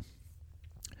hell.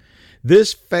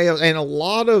 This fails. And a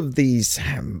lot of these,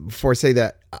 before I say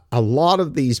that, a lot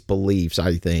of these beliefs,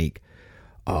 I think,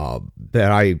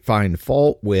 that I find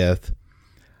fault with,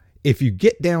 if you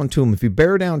get down to them, if you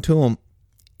bear down to them,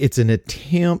 it's an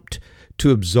attempt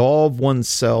to absolve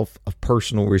oneself of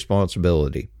personal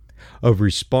responsibility, of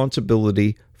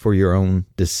responsibility for your own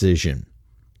decision.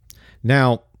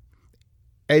 Now,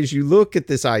 as you look at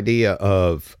this idea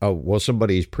of,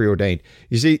 somebody is preordained,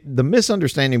 you see, the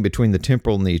misunderstanding between the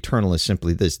temporal and the eternal is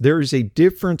simply this. There is a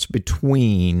difference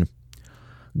between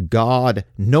God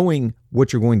knowing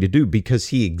what you're going to do because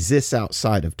he exists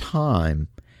outside of time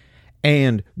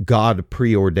and God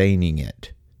preordaining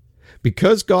it.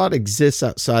 Because God exists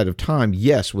outside of time,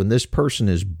 yes, when this person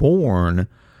is born,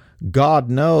 God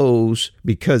knows,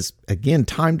 because again,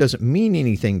 time doesn't mean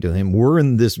anything to him. We're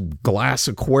in this glass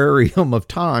aquarium of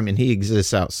time and he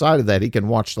exists outside of that. He can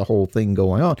watch the whole thing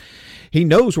going on. He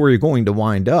knows where you're going to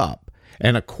wind up.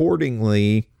 And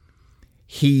accordingly,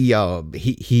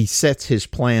 he sets his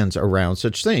plans around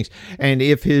such things. And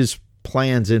if his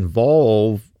plans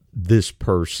involve this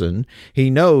person, he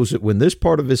knows that when this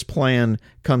part of his plan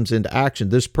comes into action,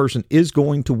 this person is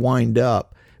going to wind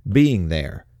up being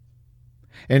there.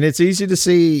 And it's easy to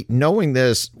see, knowing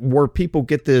this, where people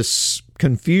get this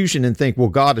confusion and think, well,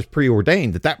 God has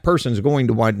preordained that person is going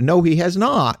to wind. No, he has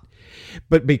not.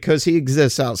 But because he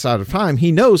exists outside of time,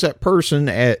 he knows that person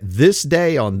at this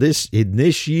day, in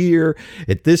this year,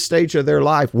 at this stage of their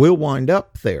life will wind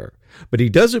up there. But he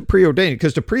doesn't preordain it,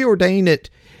 because to preordain it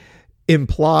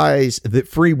implies that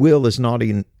free will is not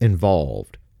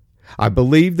involved. I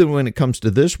believe that when it comes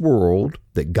to this world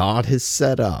that God has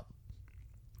set up,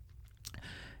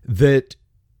 that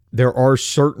there are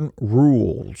certain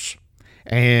rules,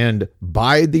 and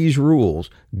by these rules,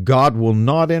 God will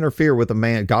not interfere with a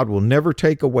man. God will never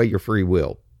take away your free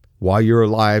will while you're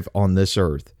alive on this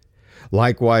earth.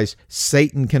 Likewise,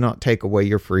 Satan cannot take away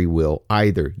your free will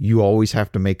either. You always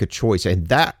have to make a choice, and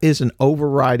that is an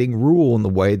overriding rule in the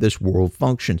way this world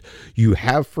functions. You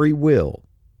have free will.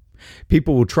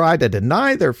 People will try to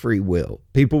deny their free will.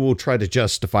 People will try to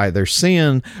justify their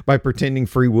sin by pretending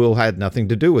free will had nothing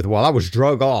to do with, well, I was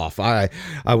drug off. I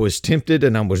was tempted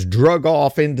and I was drug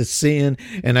off into sin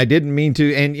and I didn't mean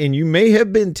to. And you may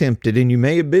have been tempted and you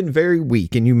may have been very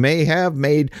weak and you may have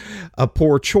made a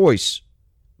poor choice,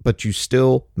 but you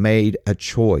still made a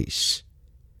choice.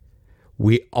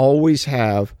 We always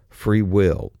have free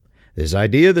will. This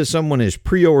idea that someone is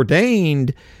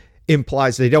preordained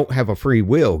implies they don't have a free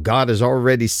will. God has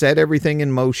already set everything in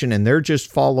motion and they're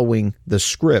just following the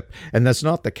script. And that's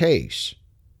not the case.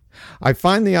 I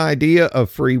find the idea of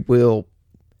free will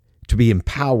to be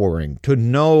empowering, to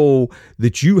know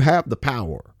that you have the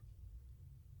power.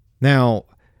 Now,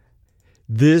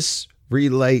 this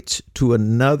relates to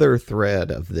another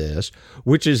thread of this,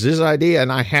 which is this idea,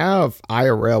 and I have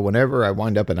IRL, whenever I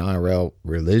wind up in IRL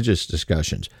religious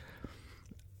discussions,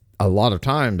 a lot of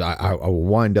times I will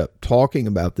wind up talking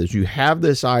about this. You have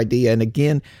this idea, and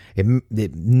again,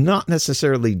 it not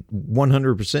necessarily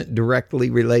 100% directly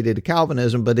related to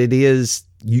Calvinism, but it is,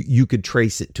 you could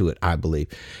trace it to it, I believe.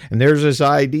 And there's this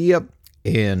idea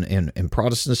in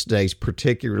Protestant days,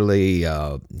 particularly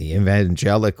the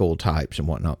evangelical types and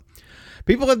whatnot.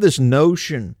 People have this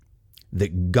notion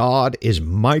that God is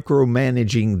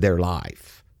micromanaging their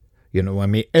life. You know, I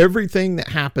mean, everything that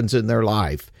happens in their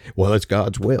life, well, it's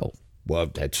God's will.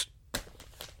 Well, it's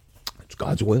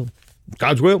God's will. It's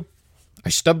God's will. I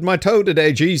stubbed my toe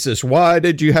today, Jesus. Why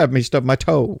did you have me stub my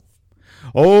toe?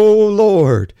 Oh,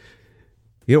 Lord,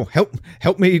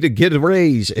 help me to get a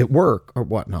raise at work or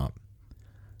whatnot.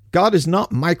 God is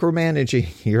not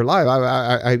micromanaging your life.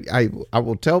 I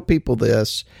will tell people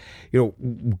this.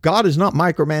 God is not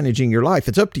micromanaging your life.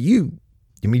 It's up to you.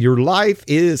 I mean, your life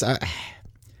is...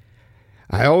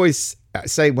 I always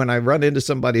say when I run into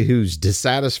somebody who's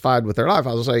dissatisfied with their life,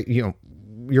 I'll say,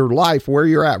 your life, where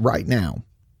you're at right now,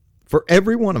 for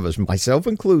every one of us, myself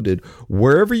included,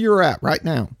 wherever you're at right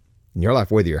now in your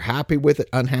life, whether you're happy with it,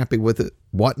 unhappy with it,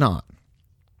 whatnot,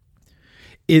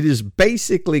 it is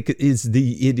basically,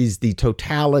 it is the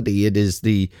totality. It is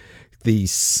the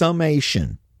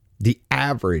summation, the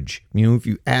average. If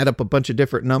you add up a bunch of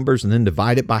different numbers and then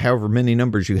divide it by however many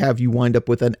numbers you have, you wind up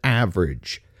with an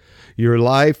average. Your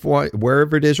life,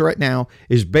 wherever it is right now,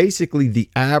 is basically the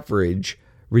average,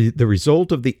 the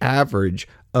result of the average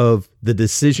of the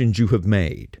decisions you have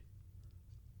made.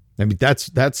 I mean, that's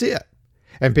it.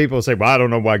 And people say, well, I don't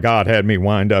know why God had me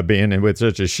wind up being with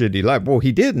such a shitty life. Well,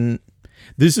 he didn't.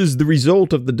 This is the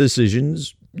result of the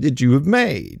decisions that you have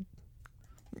made.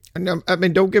 And I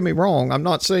mean, don't get me wrong. I'm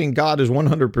not saying God is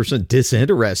 100%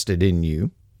 disinterested in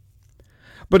you.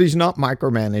 But he's not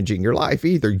micromanaging your life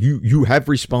either. You have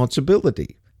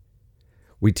responsibility.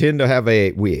 We tend to have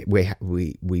we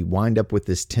wind up with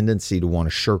this tendency to want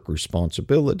to shirk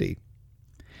responsibility.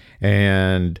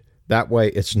 And that way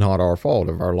it's not our fault.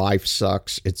 If our life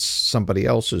sucks, it's somebody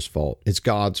else's fault. It's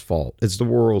God's fault. It's the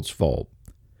world's fault.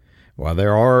 While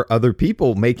there are other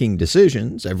people making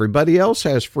decisions, everybody else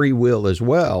has free will as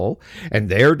well, and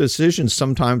their decisions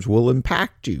sometimes will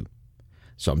impact you.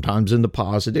 Sometimes in the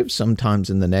positive,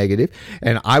 sometimes in the negative.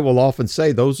 And I will often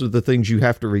say those are the things you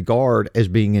have to regard as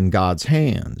being in God's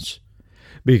hands.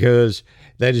 Because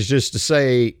that is just to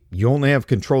say you only have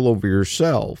control over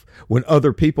yourself. When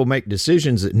other people make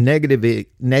decisions that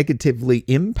negatively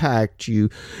impact you,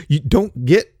 you don't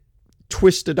get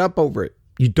twisted up over it.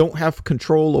 You don't have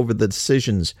control over the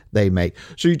decisions they make.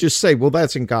 So you just say, well,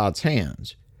 that's in God's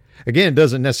hands. Again, it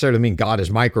doesn't necessarily mean God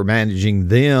is micromanaging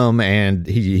them and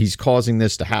he's causing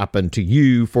this to happen to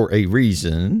you for a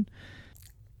reason.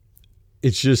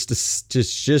 It's just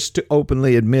to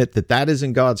openly admit that is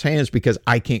in God's hands because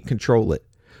I can't control it.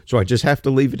 So I just have to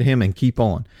leave it to him and keep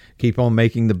on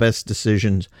making the best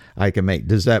decisions I can make.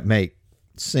 Does that make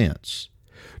sense?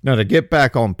 Now, to get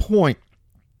back on point,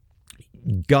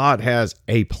 God has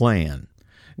a plan.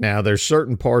 Now, there's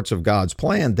certain parts of God's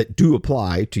plan that do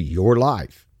apply to your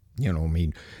life.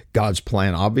 God's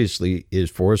plan obviously is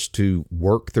for us to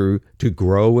work through, to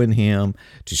grow in him,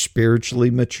 to spiritually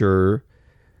mature,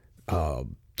 to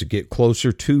get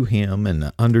closer to him and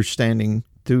the understanding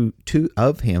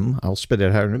of him. I'll spit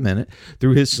it out in a minute,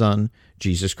 through his son,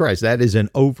 Jesus Christ. That is an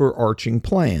overarching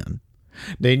plan.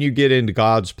 Then you get into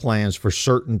God's plans for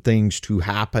certain things to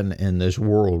happen in this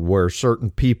world where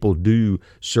certain people do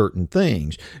certain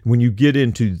things. When you get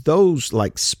into those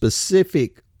like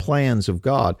specific plans of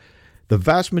God, the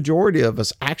vast majority of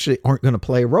us actually aren't going to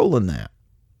play a role in that.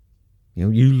 You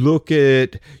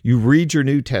read your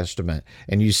New Testament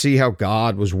and you see how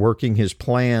God was working his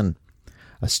plan,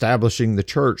 establishing the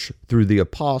church through the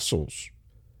apostles.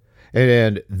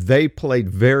 And they played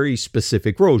very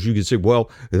specific roles. You could say, well,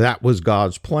 that was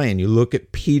God's plan. You look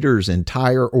at Peter's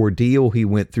entire ordeal he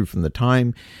went through from the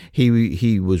time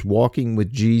he was walking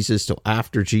with Jesus till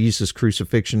after Jesus'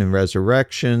 crucifixion and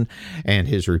resurrection, and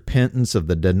his repentance of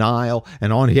the denial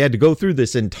and on. He had to go through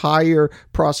this entire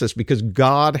process because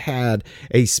God had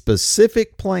a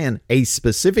specific plan, a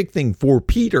specific thing for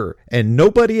Peter and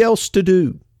nobody else to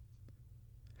do.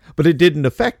 But it didn't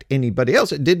affect anybody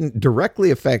else. It didn't directly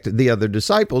affect the other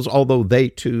disciples, although they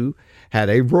too had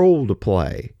a role to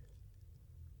play.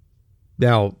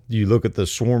 Now, you look at the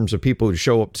swarms of people who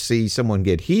show up to see someone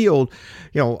get healed.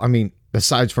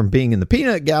 Besides from being in the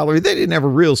peanut gallery, they didn't have a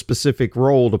real specific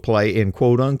role to play in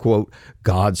quote unquote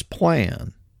God's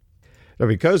plan. Now,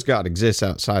 because God exists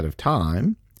outside of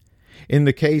time, in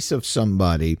the case of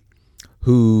somebody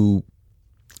who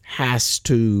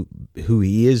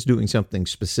he is doing something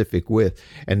specific with,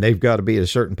 and they've got to be at a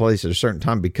certain place at a certain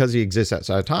time because he exists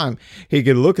outside of time, he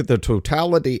can look at the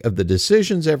totality of the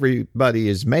decisions everybody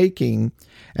is making,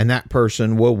 and that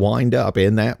person will wind up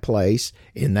in that place,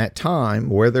 in that time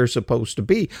where they're supposed to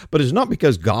be. But it's not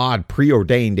because God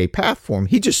preordained a path for them.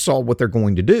 He just saw what they're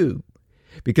going to do.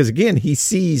 Because again, he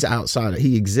exists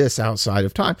outside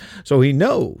of time. So he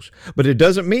knows. But it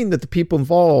doesn't mean that the people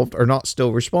involved are not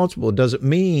still responsible. It doesn't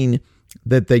mean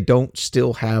that they don't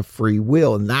still have free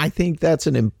will. And I think that's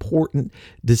an important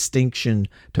distinction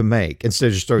to make. Instead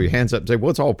of just throw your hands up and say,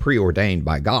 well, it's all preordained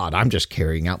by God. I'm just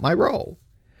carrying out my role.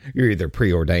 You're either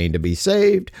preordained to be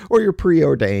saved or you're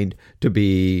preordained to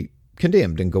be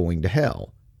condemned and going to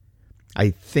hell.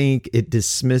 I think it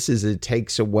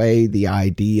takes away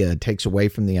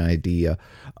from the idea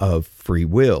of free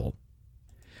will.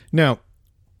 Now,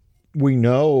 we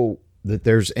know that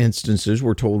there's instances,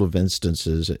 we're told of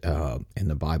instances in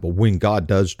the Bible when God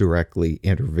does directly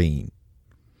intervene.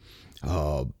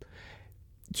 And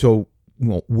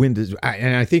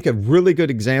I think a really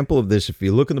good example of this, if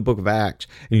you look in the book of Acts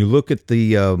and you look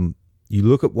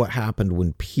at what happened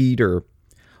when Peter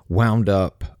wound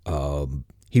up,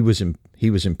 he was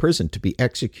in prison to be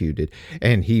executed,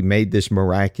 and he made this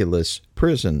miraculous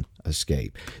prison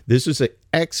escape. This is an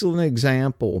excellent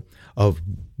example of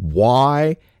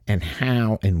why and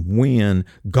how and when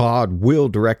God will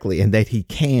directly, and that he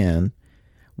can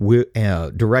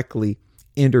directly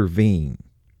intervene.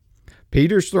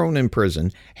 Peter's thrown in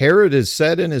prison. Herod has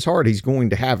said in his heart he's going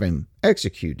to have him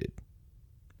executed.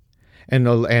 And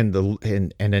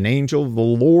an angel of the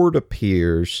Lord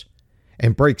appears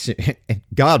and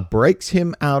God breaks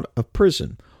him out of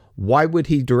prison. Why would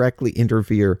he directly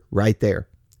intervene right there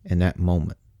in that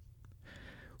moment?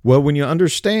 Well, when you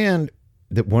understand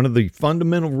that one of the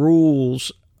fundamental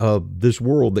rules of this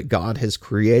world that God has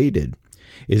created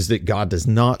is that God does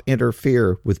not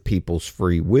interfere with people's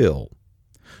free will.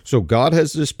 So God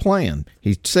has this plan.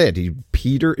 He said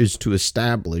Peter is to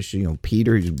establish,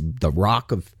 Peter is the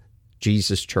rock of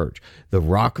Jesus' church, the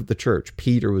rock of the church.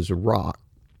 Peter was a rock,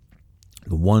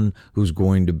 the one who's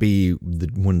going to be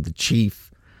one of the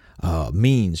chief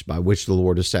means by which the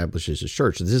Lord establishes his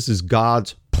church. This is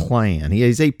God's plan. He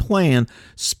has a plan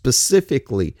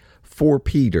specifically for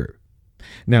Peter.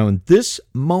 Now, in this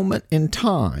moment in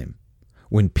time,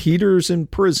 when Peter's in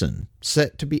prison,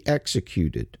 set to be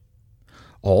executed,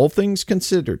 all things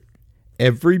considered,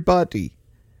 everybody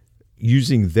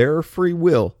using their free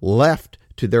will left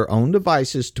to their own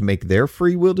devices to make their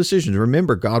free will decisions.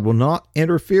 Remember, God will not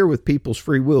interfere with people's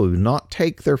free will. He will not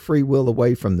take their free will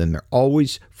away from them. They're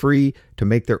always free to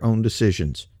make their own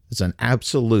decisions. It's an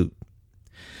absolute.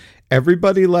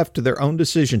 Everybody left to their own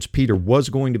decisions, Peter was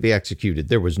going to be executed.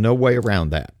 There was no way around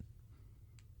that.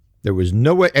 There was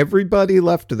no way. Everybody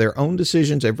left to their own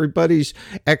decisions. Everybody's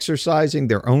exercising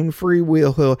their own free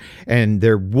will. And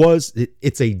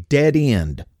it's a dead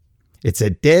end. It's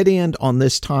a dead end on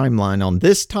this timeline. On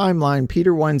this timeline,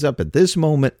 Peter winds up at this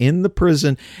moment in the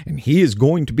prison, and he is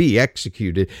going to be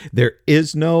executed.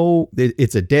 It's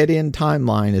a dead end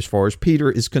timeline as far as Peter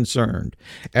is concerned.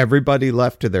 Everybody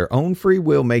left to their own free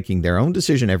will, making their own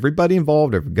decision. Everybody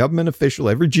involved, every government official,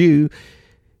 every Jew,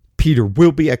 Peter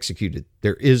will be executed.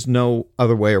 There is no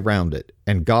other way around it.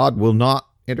 And God will not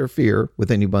interfere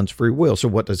with anyone's free will. So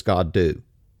what does God do?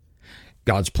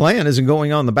 God's plan isn't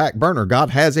going on the back burner. God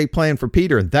has a plan for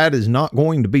Peter, and that is not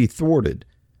going to be thwarted.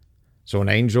 So an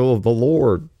angel of the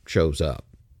Lord shows up.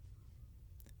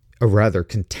 A rather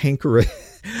cantankerous,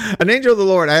 an angel of the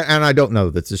Lord, and I don't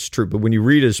know that this is true, but when you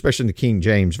read it, especially in the King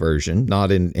James Version,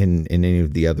 not in any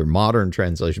of the other modern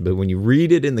translations, but when you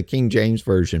read it in the King James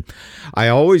Version, I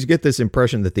always get this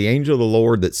impression that the angel of the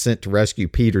Lord that's sent to rescue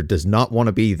Peter does not want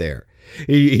to be there.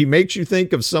 He makes you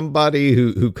think of somebody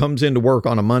who comes into work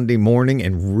on a Monday morning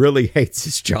and really hates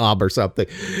his job or something.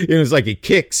 It's like he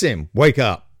kicks him, wake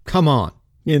up, come on.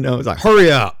 It's like,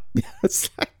 hurry up. It's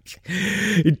like,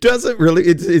 it doesn't really,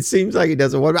 it seems like he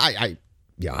doesn't want I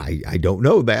don't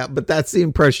know that, but that's the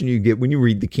impression you get when you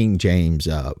read the King James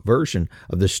version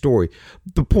of the story.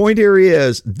 The point here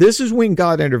is, this is when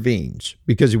God intervenes,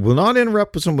 because he will not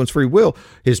interrupt with someone's free will.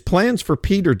 His plans for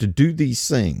Peter to do these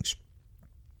things.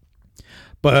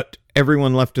 But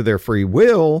everyone left to their free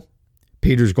will,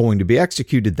 Peter's going to be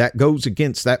executed.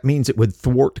 That means it would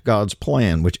thwart God's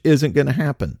plan, which isn't going to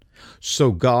happen.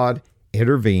 So God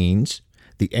intervenes.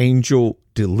 The angel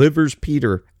delivers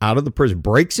Peter out of the prison,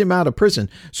 breaks him out of prison.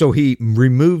 So he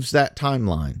removes that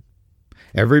timeline.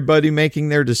 Everybody making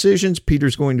their decisions,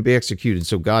 Peter's going to be executed.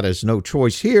 So God has no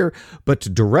choice here but to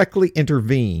directly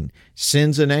intervene.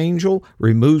 Sends an angel,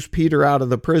 removes Peter out of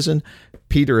the prison.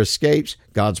 Peter escapes.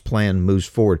 God's plan moves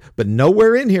forward. But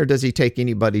nowhere in here does he take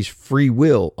anybody's free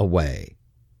will away.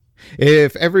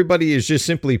 If everybody is just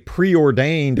simply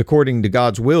preordained according to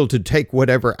God's will to take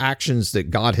whatever actions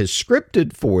that God has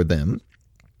scripted for them,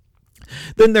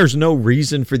 then there's no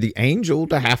reason for the angel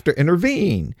to have to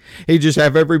intervene. He'd just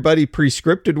have everybody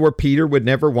prescripted where Peter would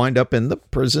never wind up in the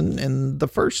prison in the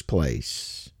first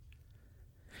place.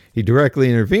 He directly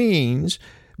intervenes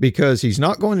because he's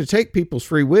not going to take people's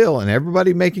free will, and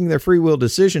everybody making their free will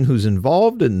decision who's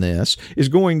involved in this is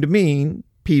going to mean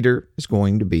Peter is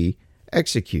going to be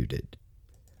executed.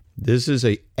 This is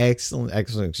an excellent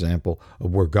example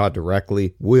of where God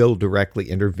will directly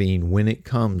intervene when it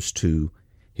comes to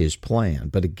his plan.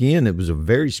 But again, it was a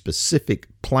very specific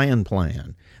plan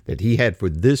that he had for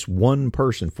this one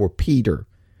person, for Peter,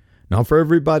 not for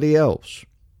everybody else.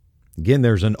 Again,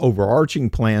 there's an overarching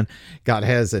plan. God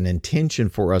has an intention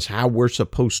for us, how we're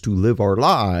supposed to live our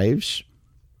lives.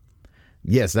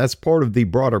 Yes, that's part of the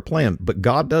broader plan, but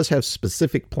God does have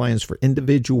specific plans for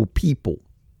individual people.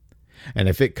 And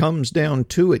if it comes down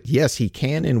to it, yes, he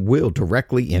can and will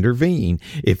directly intervene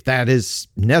if that is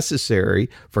necessary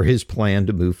for his plan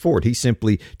to move forward. He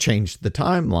simply changed the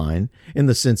timeline in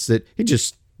the sense that he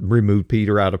just removed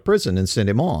Peter out of prison and sent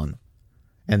him on.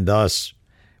 And thus,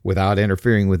 without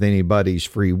interfering with anybody's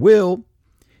free will,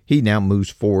 he now moves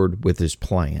forward with his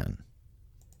plan.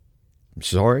 I'm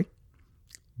sorry,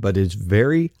 but it's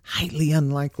very highly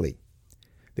unlikely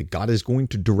that God is going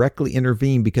to directly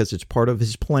intervene because it's part of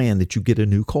his plan that you get a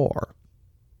new car.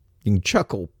 You can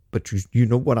chuckle, but you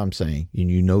know what I'm saying, and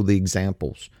you know the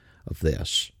examples of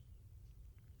this.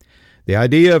 The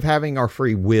idea of having our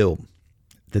free will,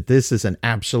 that this is an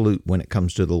absolute when it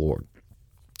comes to the Lord.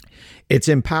 It's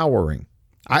empowering.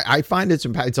 I find it's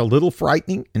a little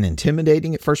frightening and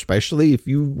intimidating at first, especially if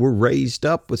you were raised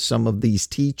up with some of these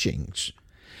teachings.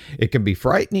 It can be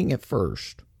frightening at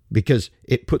first because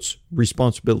it puts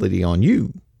responsibility on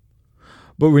you.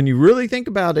 But when you really think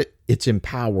about it, it's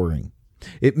empowering.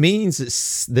 It means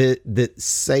that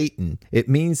Satan, it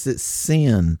means that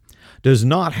sin does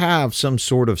not have some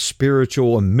sort of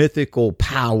spiritual and mythical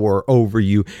power over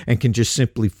you and can just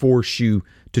simply force you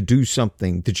to do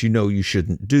something that you know you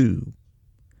shouldn't do.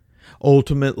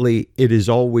 Ultimately, it is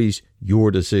always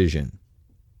your decision.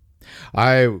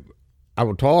 I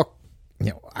will talk,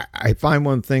 I find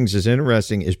one of the things that's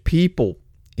interesting is people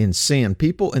in sin,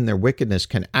 people in their wickedness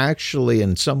can actually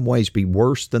in some ways be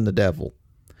worse than the devil.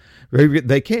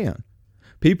 They can.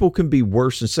 People can be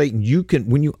worse than Satan. You can,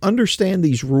 when you understand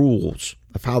these rules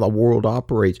of how the world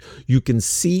operates, you can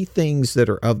see things that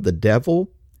are of the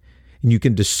devil, and you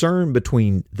can discern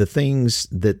between the things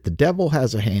that the devil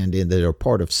has a hand in that are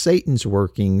part of Satan's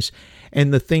workings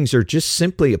and the things that are just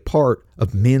simply a part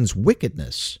of men's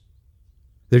wickedness.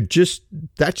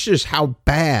 That's just how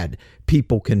bad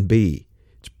people can be.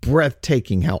 It's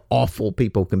breathtaking how awful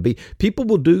people can be. People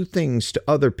will do things to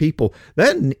other people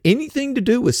that had anything to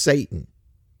do with Satan.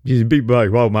 You'd be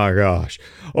like, oh my gosh,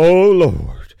 oh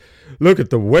Lord, look at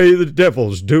the way the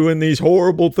devil's doing these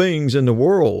horrible things in the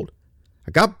world.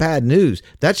 I got bad news.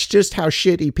 That's just how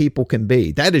shitty people can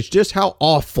be. That is just how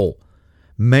awful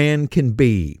man can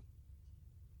be.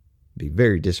 Be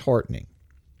very disheartening.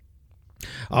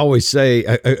 I always say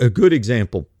a good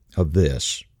example of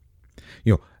this,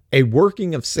 a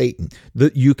working of Satan,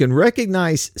 that you can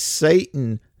recognize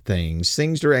Satan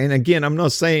things are, and again, I'm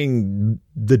not saying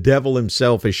the devil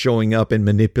himself is showing up and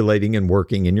manipulating and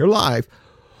working in your life,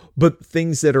 but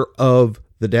things that are of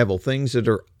the devil, things that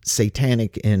are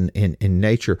satanic in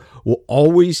nature, will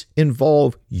always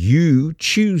involve you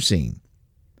choosing.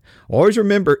 Always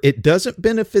remember, it doesn't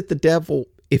benefit the devil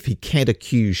if he can't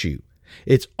accuse you.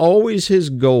 It's always his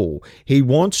goal. He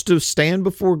wants to stand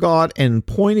before God and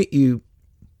point at you,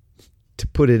 to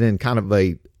put it in kind of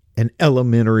an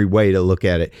elementary way to look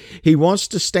at it. He wants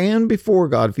to stand before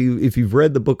God. If you've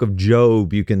read the book of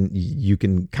Job, you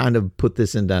can kind of put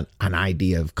this into an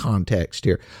idea of context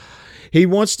here. He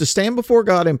wants to stand before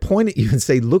God and point at you and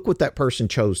say, look what that person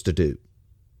chose to do.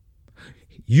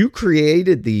 You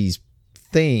created these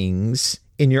things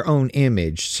in your own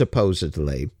image,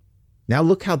 supposedly. Now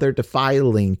look how they're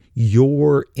defiling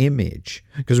your image.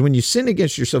 Because when you sin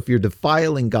against yourself, you're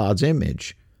defiling God's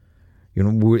image.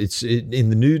 It's in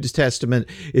the New Testament,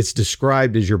 it's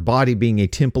described as your body being a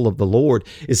temple of the Lord.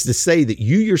 It's to say that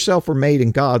you yourself are made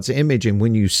in God's image, and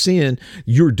when you sin,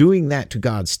 you're doing that to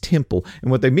God's temple.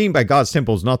 And what they mean by God's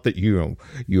temple is not that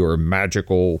you're a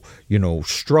magical,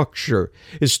 structure.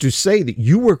 It's to say that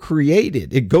you were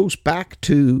created. It goes back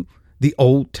to the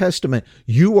Old Testament.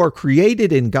 You are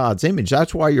created in God's image.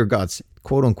 That's why you're God's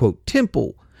quote unquote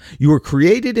temple. You were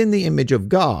created in the image of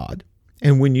God.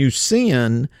 And when you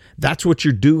sin, that's what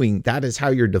you're doing. That is how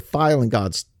you're defiling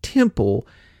God's temple,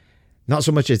 not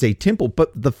so much as a temple,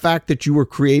 but the fact that you were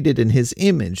created in his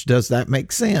image. Does that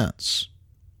make sense?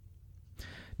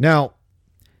 Now,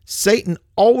 Satan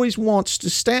always wants to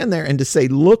stand there and to say,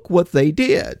 look what they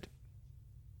did.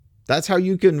 That's how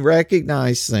you can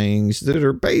recognize things that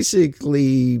are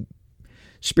basically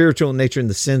spiritual in nature, in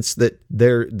the sense that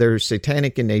they're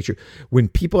satanic in nature. When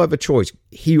people have a choice,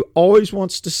 he always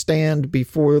wants to stand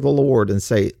before the Lord and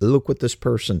say, look what this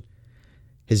person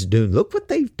is doing. Look what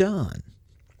they've done.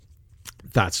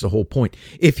 That's the whole point.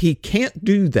 If he can't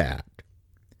do that,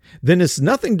 then it's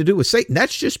nothing to do with Satan.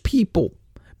 That's just people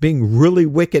being really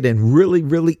wicked and really,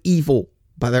 really evil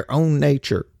by their own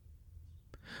nature,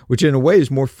 which in a way is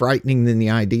more frightening than the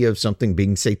idea of something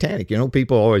being satanic.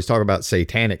 People always talk about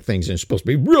satanic things and it's supposed to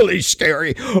be really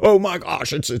scary. Oh my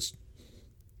gosh, it's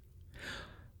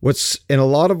what's in a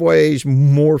lot of ways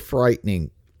more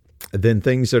frightening than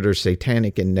things that are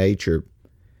satanic in nature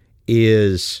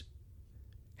is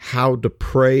how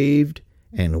depraved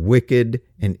and wicked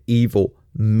and evil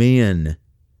men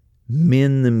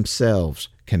themselves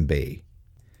can be.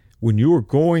 When you are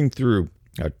going through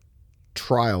a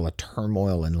trial, a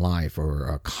turmoil in life, or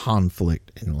a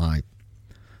conflict in life,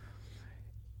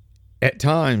 at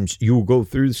times you will go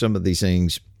through some of these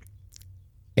things,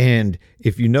 and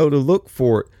if you know to look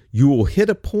for it, you will hit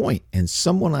a point and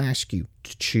someone will ask you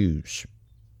to choose.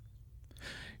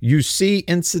 You see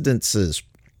incidences.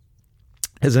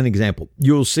 As an example,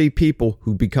 you'll see people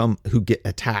who get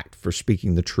attacked for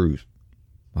speaking the truth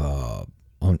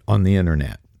on the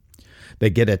internet.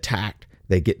 They get attacked,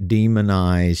 they get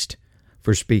demonized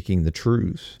for speaking the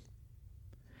truth.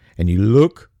 And you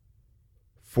look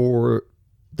for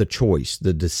the choice,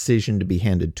 the decision to be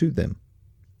handed to them.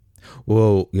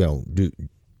 Well,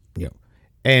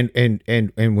 and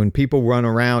when people run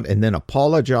around and then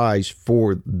apologize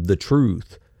for the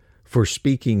truth, for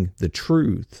speaking the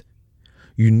truth,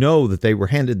 you know that they were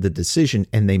handed the decision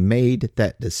and they made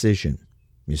that decision.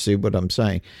 You see what I'm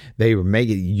saying? They were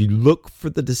making, you look for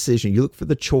the decision, you look for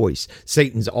the choice.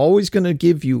 Satan's always going to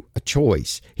give you a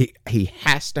choice. He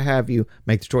has to have you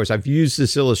make the choice. I've used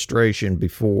this illustration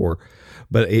before,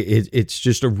 but it's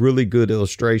just a really good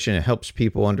illustration. It helps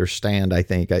people understand, I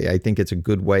think. I think it's a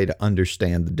good way to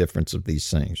understand the difference of these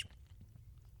things.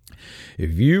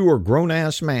 If you are a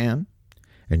grown-ass man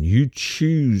and you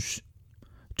choose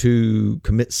to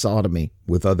commit sodomy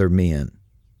with other men,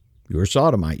 you're a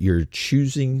sodomite. You're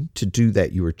choosing to do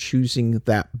that. You are choosing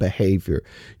that behavior.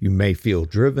 You may feel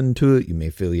driven to it. You may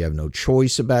feel you have no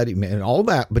choice about it and all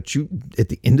that. But you, at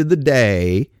the end of the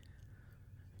day,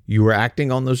 you are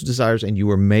acting on those desires and you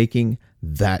are making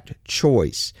that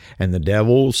choice. And the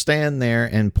devil will stand there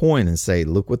and point and say,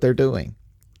 look what they're doing.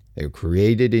 They're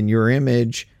created in your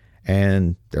image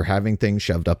and they're having things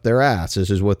shoved up their ass. This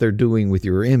is what they're doing with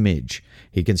your image.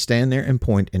 He can stand there and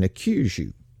point and accuse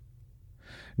you.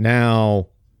 Now,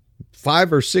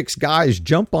 5 or 6 guys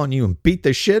jump on you and beat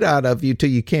the shit out of you till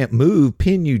you can't move,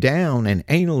 pin you down, and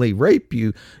anally rape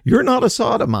you. You're not a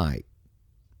sodomite.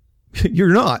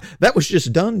 You're not. That was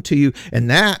just done to you. And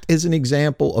that is an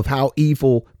example of how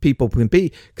evil people can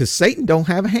be, because Satan don't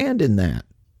have a hand in that.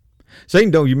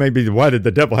 Satan don't, you may be, why did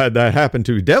the devil have that happen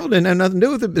to you? The devil didn't have nothing to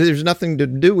do with it. There's nothing to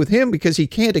do with him because he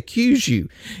can't accuse you.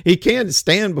 He can't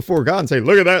stand before God and say,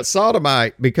 look at that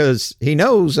sodomite, because he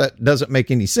knows that doesn't make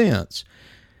any sense.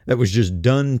 That was just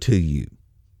done to you.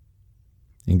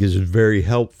 And this is very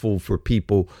helpful for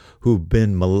people who've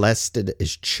been molested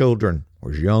as children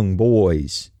or as young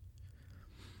boys.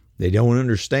 They don't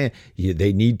understand.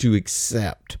 They need to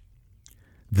accept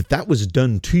that was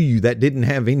done to you. That didn't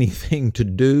have anything to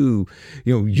do.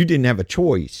 You didn't have a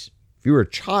choice. If you were a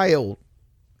child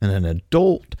and an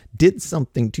adult did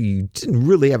something to you, you didn't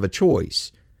really have a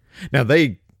choice. Now,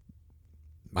 they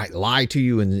might lie to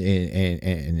you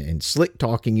and slick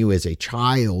talking you as a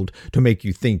child to make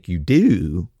you think you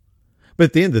do. But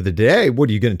at the end of the day, what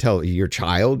are you going to tell your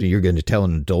child? You're going to tell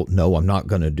an adult, no, I'm not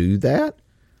going to do that?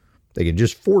 They can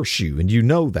just force you, and you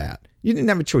know that. You didn't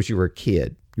have a choice. You were a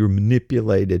kid. You were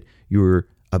manipulated. You were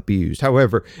abused.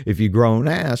 However, if you're grown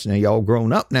ass, now y'all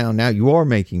grown up now you are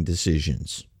making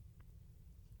decisions.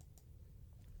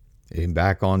 And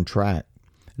back on track.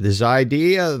 This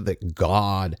idea that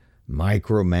God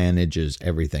micromanages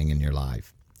everything in your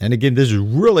life. And again, this is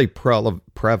really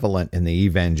prevalent in the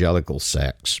evangelical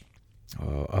sects.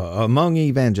 Among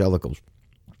evangelicals,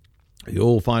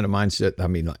 you'll find a mindset. I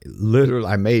mean, literally,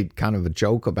 I made kind of a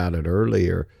joke about it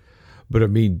earlier, but I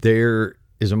mean, there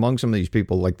is among some of these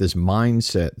people like this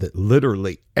mindset that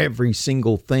literally every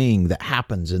single thing that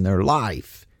happens in their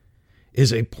life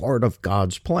is a part of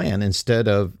God's plan instead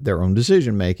of their own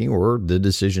decision making or the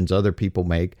decisions other people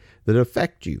make that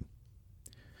affect you.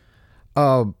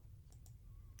 And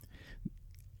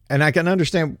I can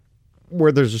understand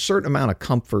where there's a certain amount of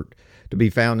comfort to be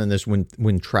found in this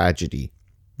when tragedy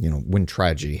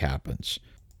happens.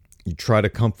 You try to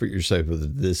comfort yourself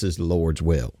with this is the Lord's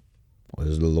will. What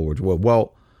is the Lord's will?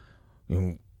 Well,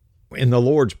 in the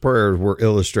Lord's Prayer, we're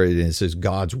illustrated, and it says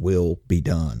God's will be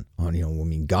done.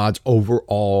 God's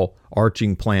overall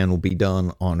arching plan will be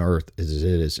done on earth as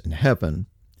it is in heaven.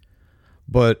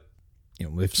 But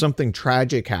if something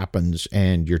tragic happens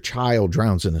and your child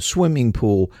drowns in a swimming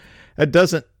pool, that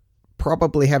doesn't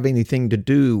probably have anything to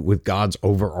do with God's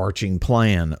overarching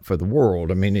plan for the world.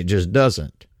 I mean, it just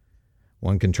doesn't.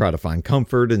 One can try to find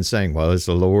comfort in saying, well, it's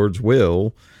the Lord's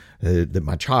will that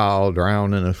my child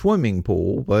drowned in a swimming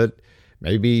pool, but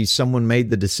maybe someone made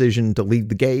the decision to leave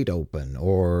the gate open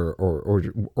or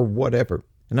whatever.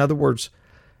 In other words,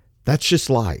 that's just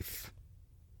life.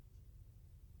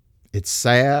 It's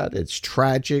sad, it's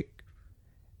tragic,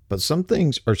 but some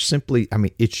things are simply,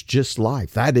 it's just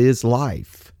life. That is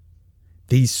life.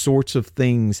 These sorts of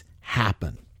things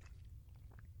happen.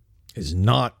 It's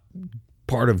not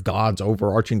part of God's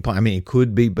overarching plan. It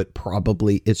could be, but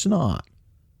probably it's not.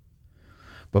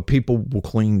 But people will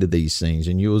cling to these things,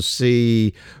 and you'll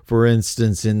see, for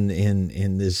instance, in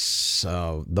this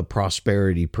the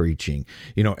prosperity preaching.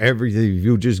 Everything. If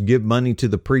you'll just give money to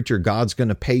the preacher, God's going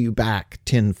to pay you back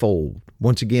tenfold.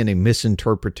 Once again, a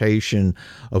misinterpretation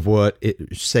of what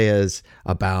it says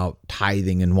about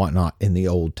tithing and whatnot in the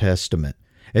Old Testament,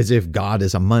 as if God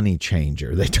is a money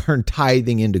changer. They turn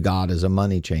tithing into God as a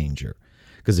money changer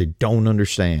because they don't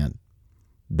understand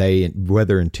They,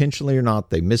 whether intentionally or not,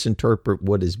 they misinterpret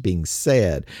what is being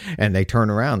said, and they turn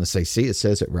around and say, see, it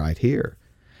says it right here.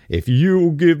 If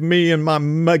you give me and my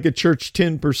mega church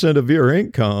 10% of your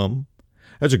income,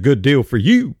 that's a good deal for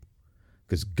you,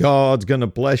 because God's going to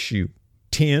bless you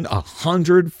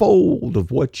 100-fold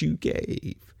of what you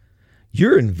gave.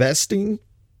 You're investing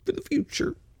for the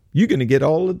future. You're going to get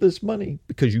all of this money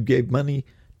because you gave money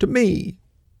to me.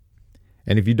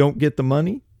 And if you don't get the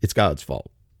money, it's God's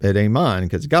fault. It ain't mine,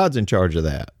 because God's in charge of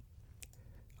that.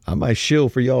 I might shill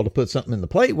for y'all to put something in the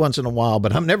plate once in a while,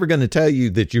 but I'm never going to tell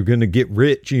you that you're going to get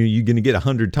rich. You're going to get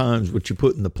 100 times what you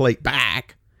put in the plate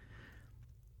back.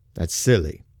 That's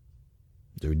silly.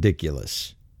 It's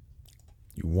ridiculous.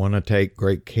 You want to take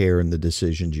great care in the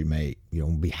decisions you make. You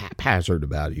don't be haphazard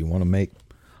about it. You want to make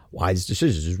wise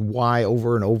decisions. This is why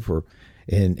over and over,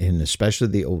 in especially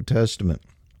the Old Testament,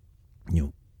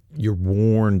 you're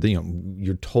warned,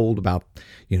 you're told about,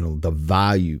 the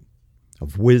value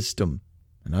of wisdom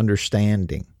and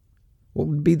understanding. What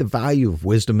would be the value of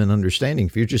wisdom and understanding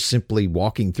if you're just simply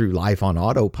walking through life on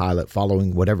autopilot,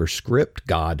 following whatever script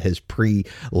God has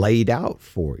pre-laid out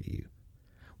for you?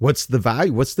 What's the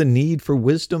value? What's the need for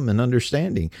wisdom and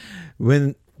understanding?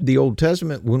 When the Old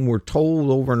Testament, when we're told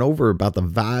over and over about the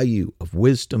value of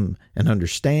wisdom and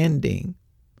understanding,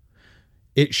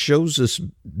 it shows us,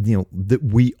 that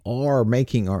we are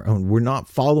making our own. We're not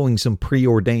following some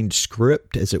preordained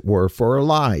script, as it were, for our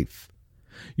life.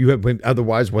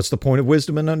 Otherwise, what's the point of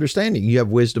wisdom and understanding? You have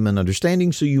wisdom and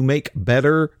understanding so you make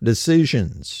better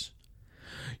decisions.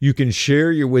 You can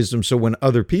share your wisdom so when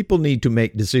other people need to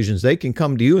make decisions, they can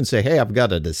come to you and say, hey, I've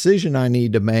got a decision I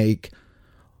need to make.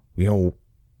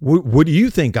 What do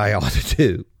you think I ought to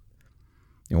do?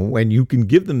 And you can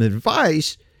give them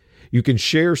advice. You can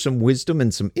share some wisdom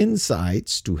and some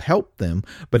insights to help them.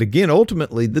 But again,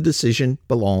 ultimately, the decision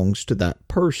belongs to that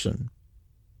person.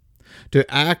 To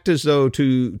act as though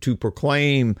to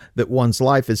proclaim that one's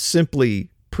life is simply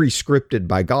prescripted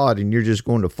by God and you're just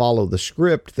going to follow the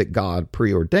script that God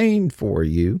preordained for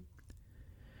you.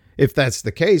 If that's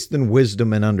the case, then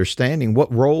wisdom and understanding,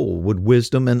 what role would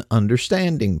wisdom and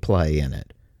understanding play in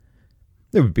it?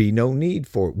 There would be no need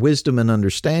for it. Wisdom and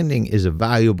understanding is a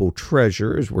valuable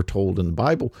treasure, as we're told in the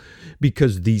Bible,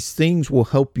 because these things will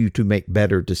help you to make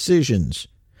better decisions,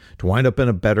 to wind up in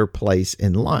a better place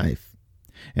in life,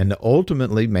 and to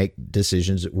ultimately make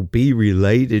decisions that will be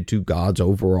related to God's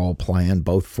overall plan,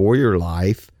 both for your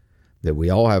life, that we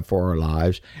all have for our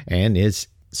lives, and His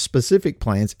specific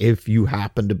plans if you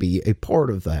happen to be a part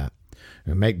of that.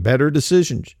 And make better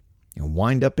decisions and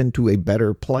wind up into a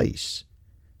better place.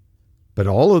 But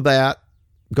all of that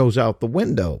goes out the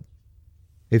window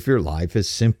if your life is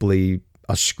simply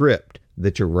a script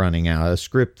that you're running out, a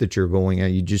script that you're going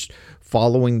out. You're just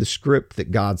following the script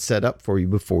that God set up for you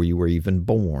before you were even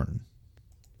born.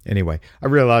 Anyway, I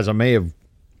realize I may have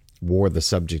wore the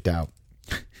subject out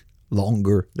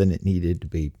longer than it needed to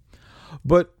be.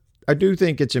 But I do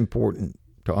think it's important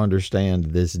to understand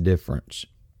this difference.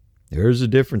 There is a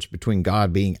difference between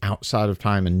God being outside of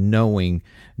time and knowing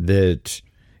that,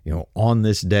 on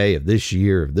this day of this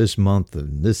year, of this month,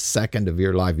 and this second of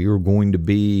your life, you're going to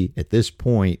be at this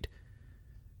point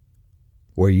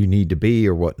where you need to be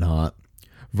or whatnot,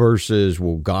 versus,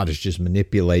 God is just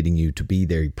manipulating you to be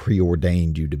there. He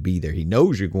preordained you to be there. He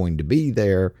knows you're going to be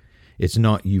there. It's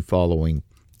not you following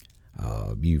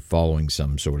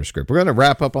some sort of script. We're going to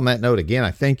wrap up on that note. Again,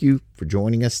 I thank you for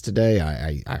joining us today.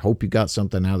 I hope you got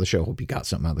something out of the show. I hope you got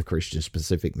something out of the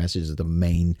Christian-specific message is the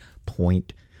main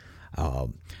point.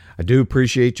 I do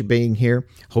appreciate you being here.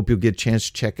 Hope you'll get a chance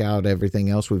to check out everything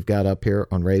else we've got up here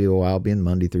on Radio Albion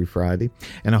Monday through Friday.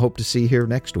 And I hope to see you here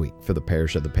next week for the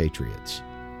Parish of the Patriots.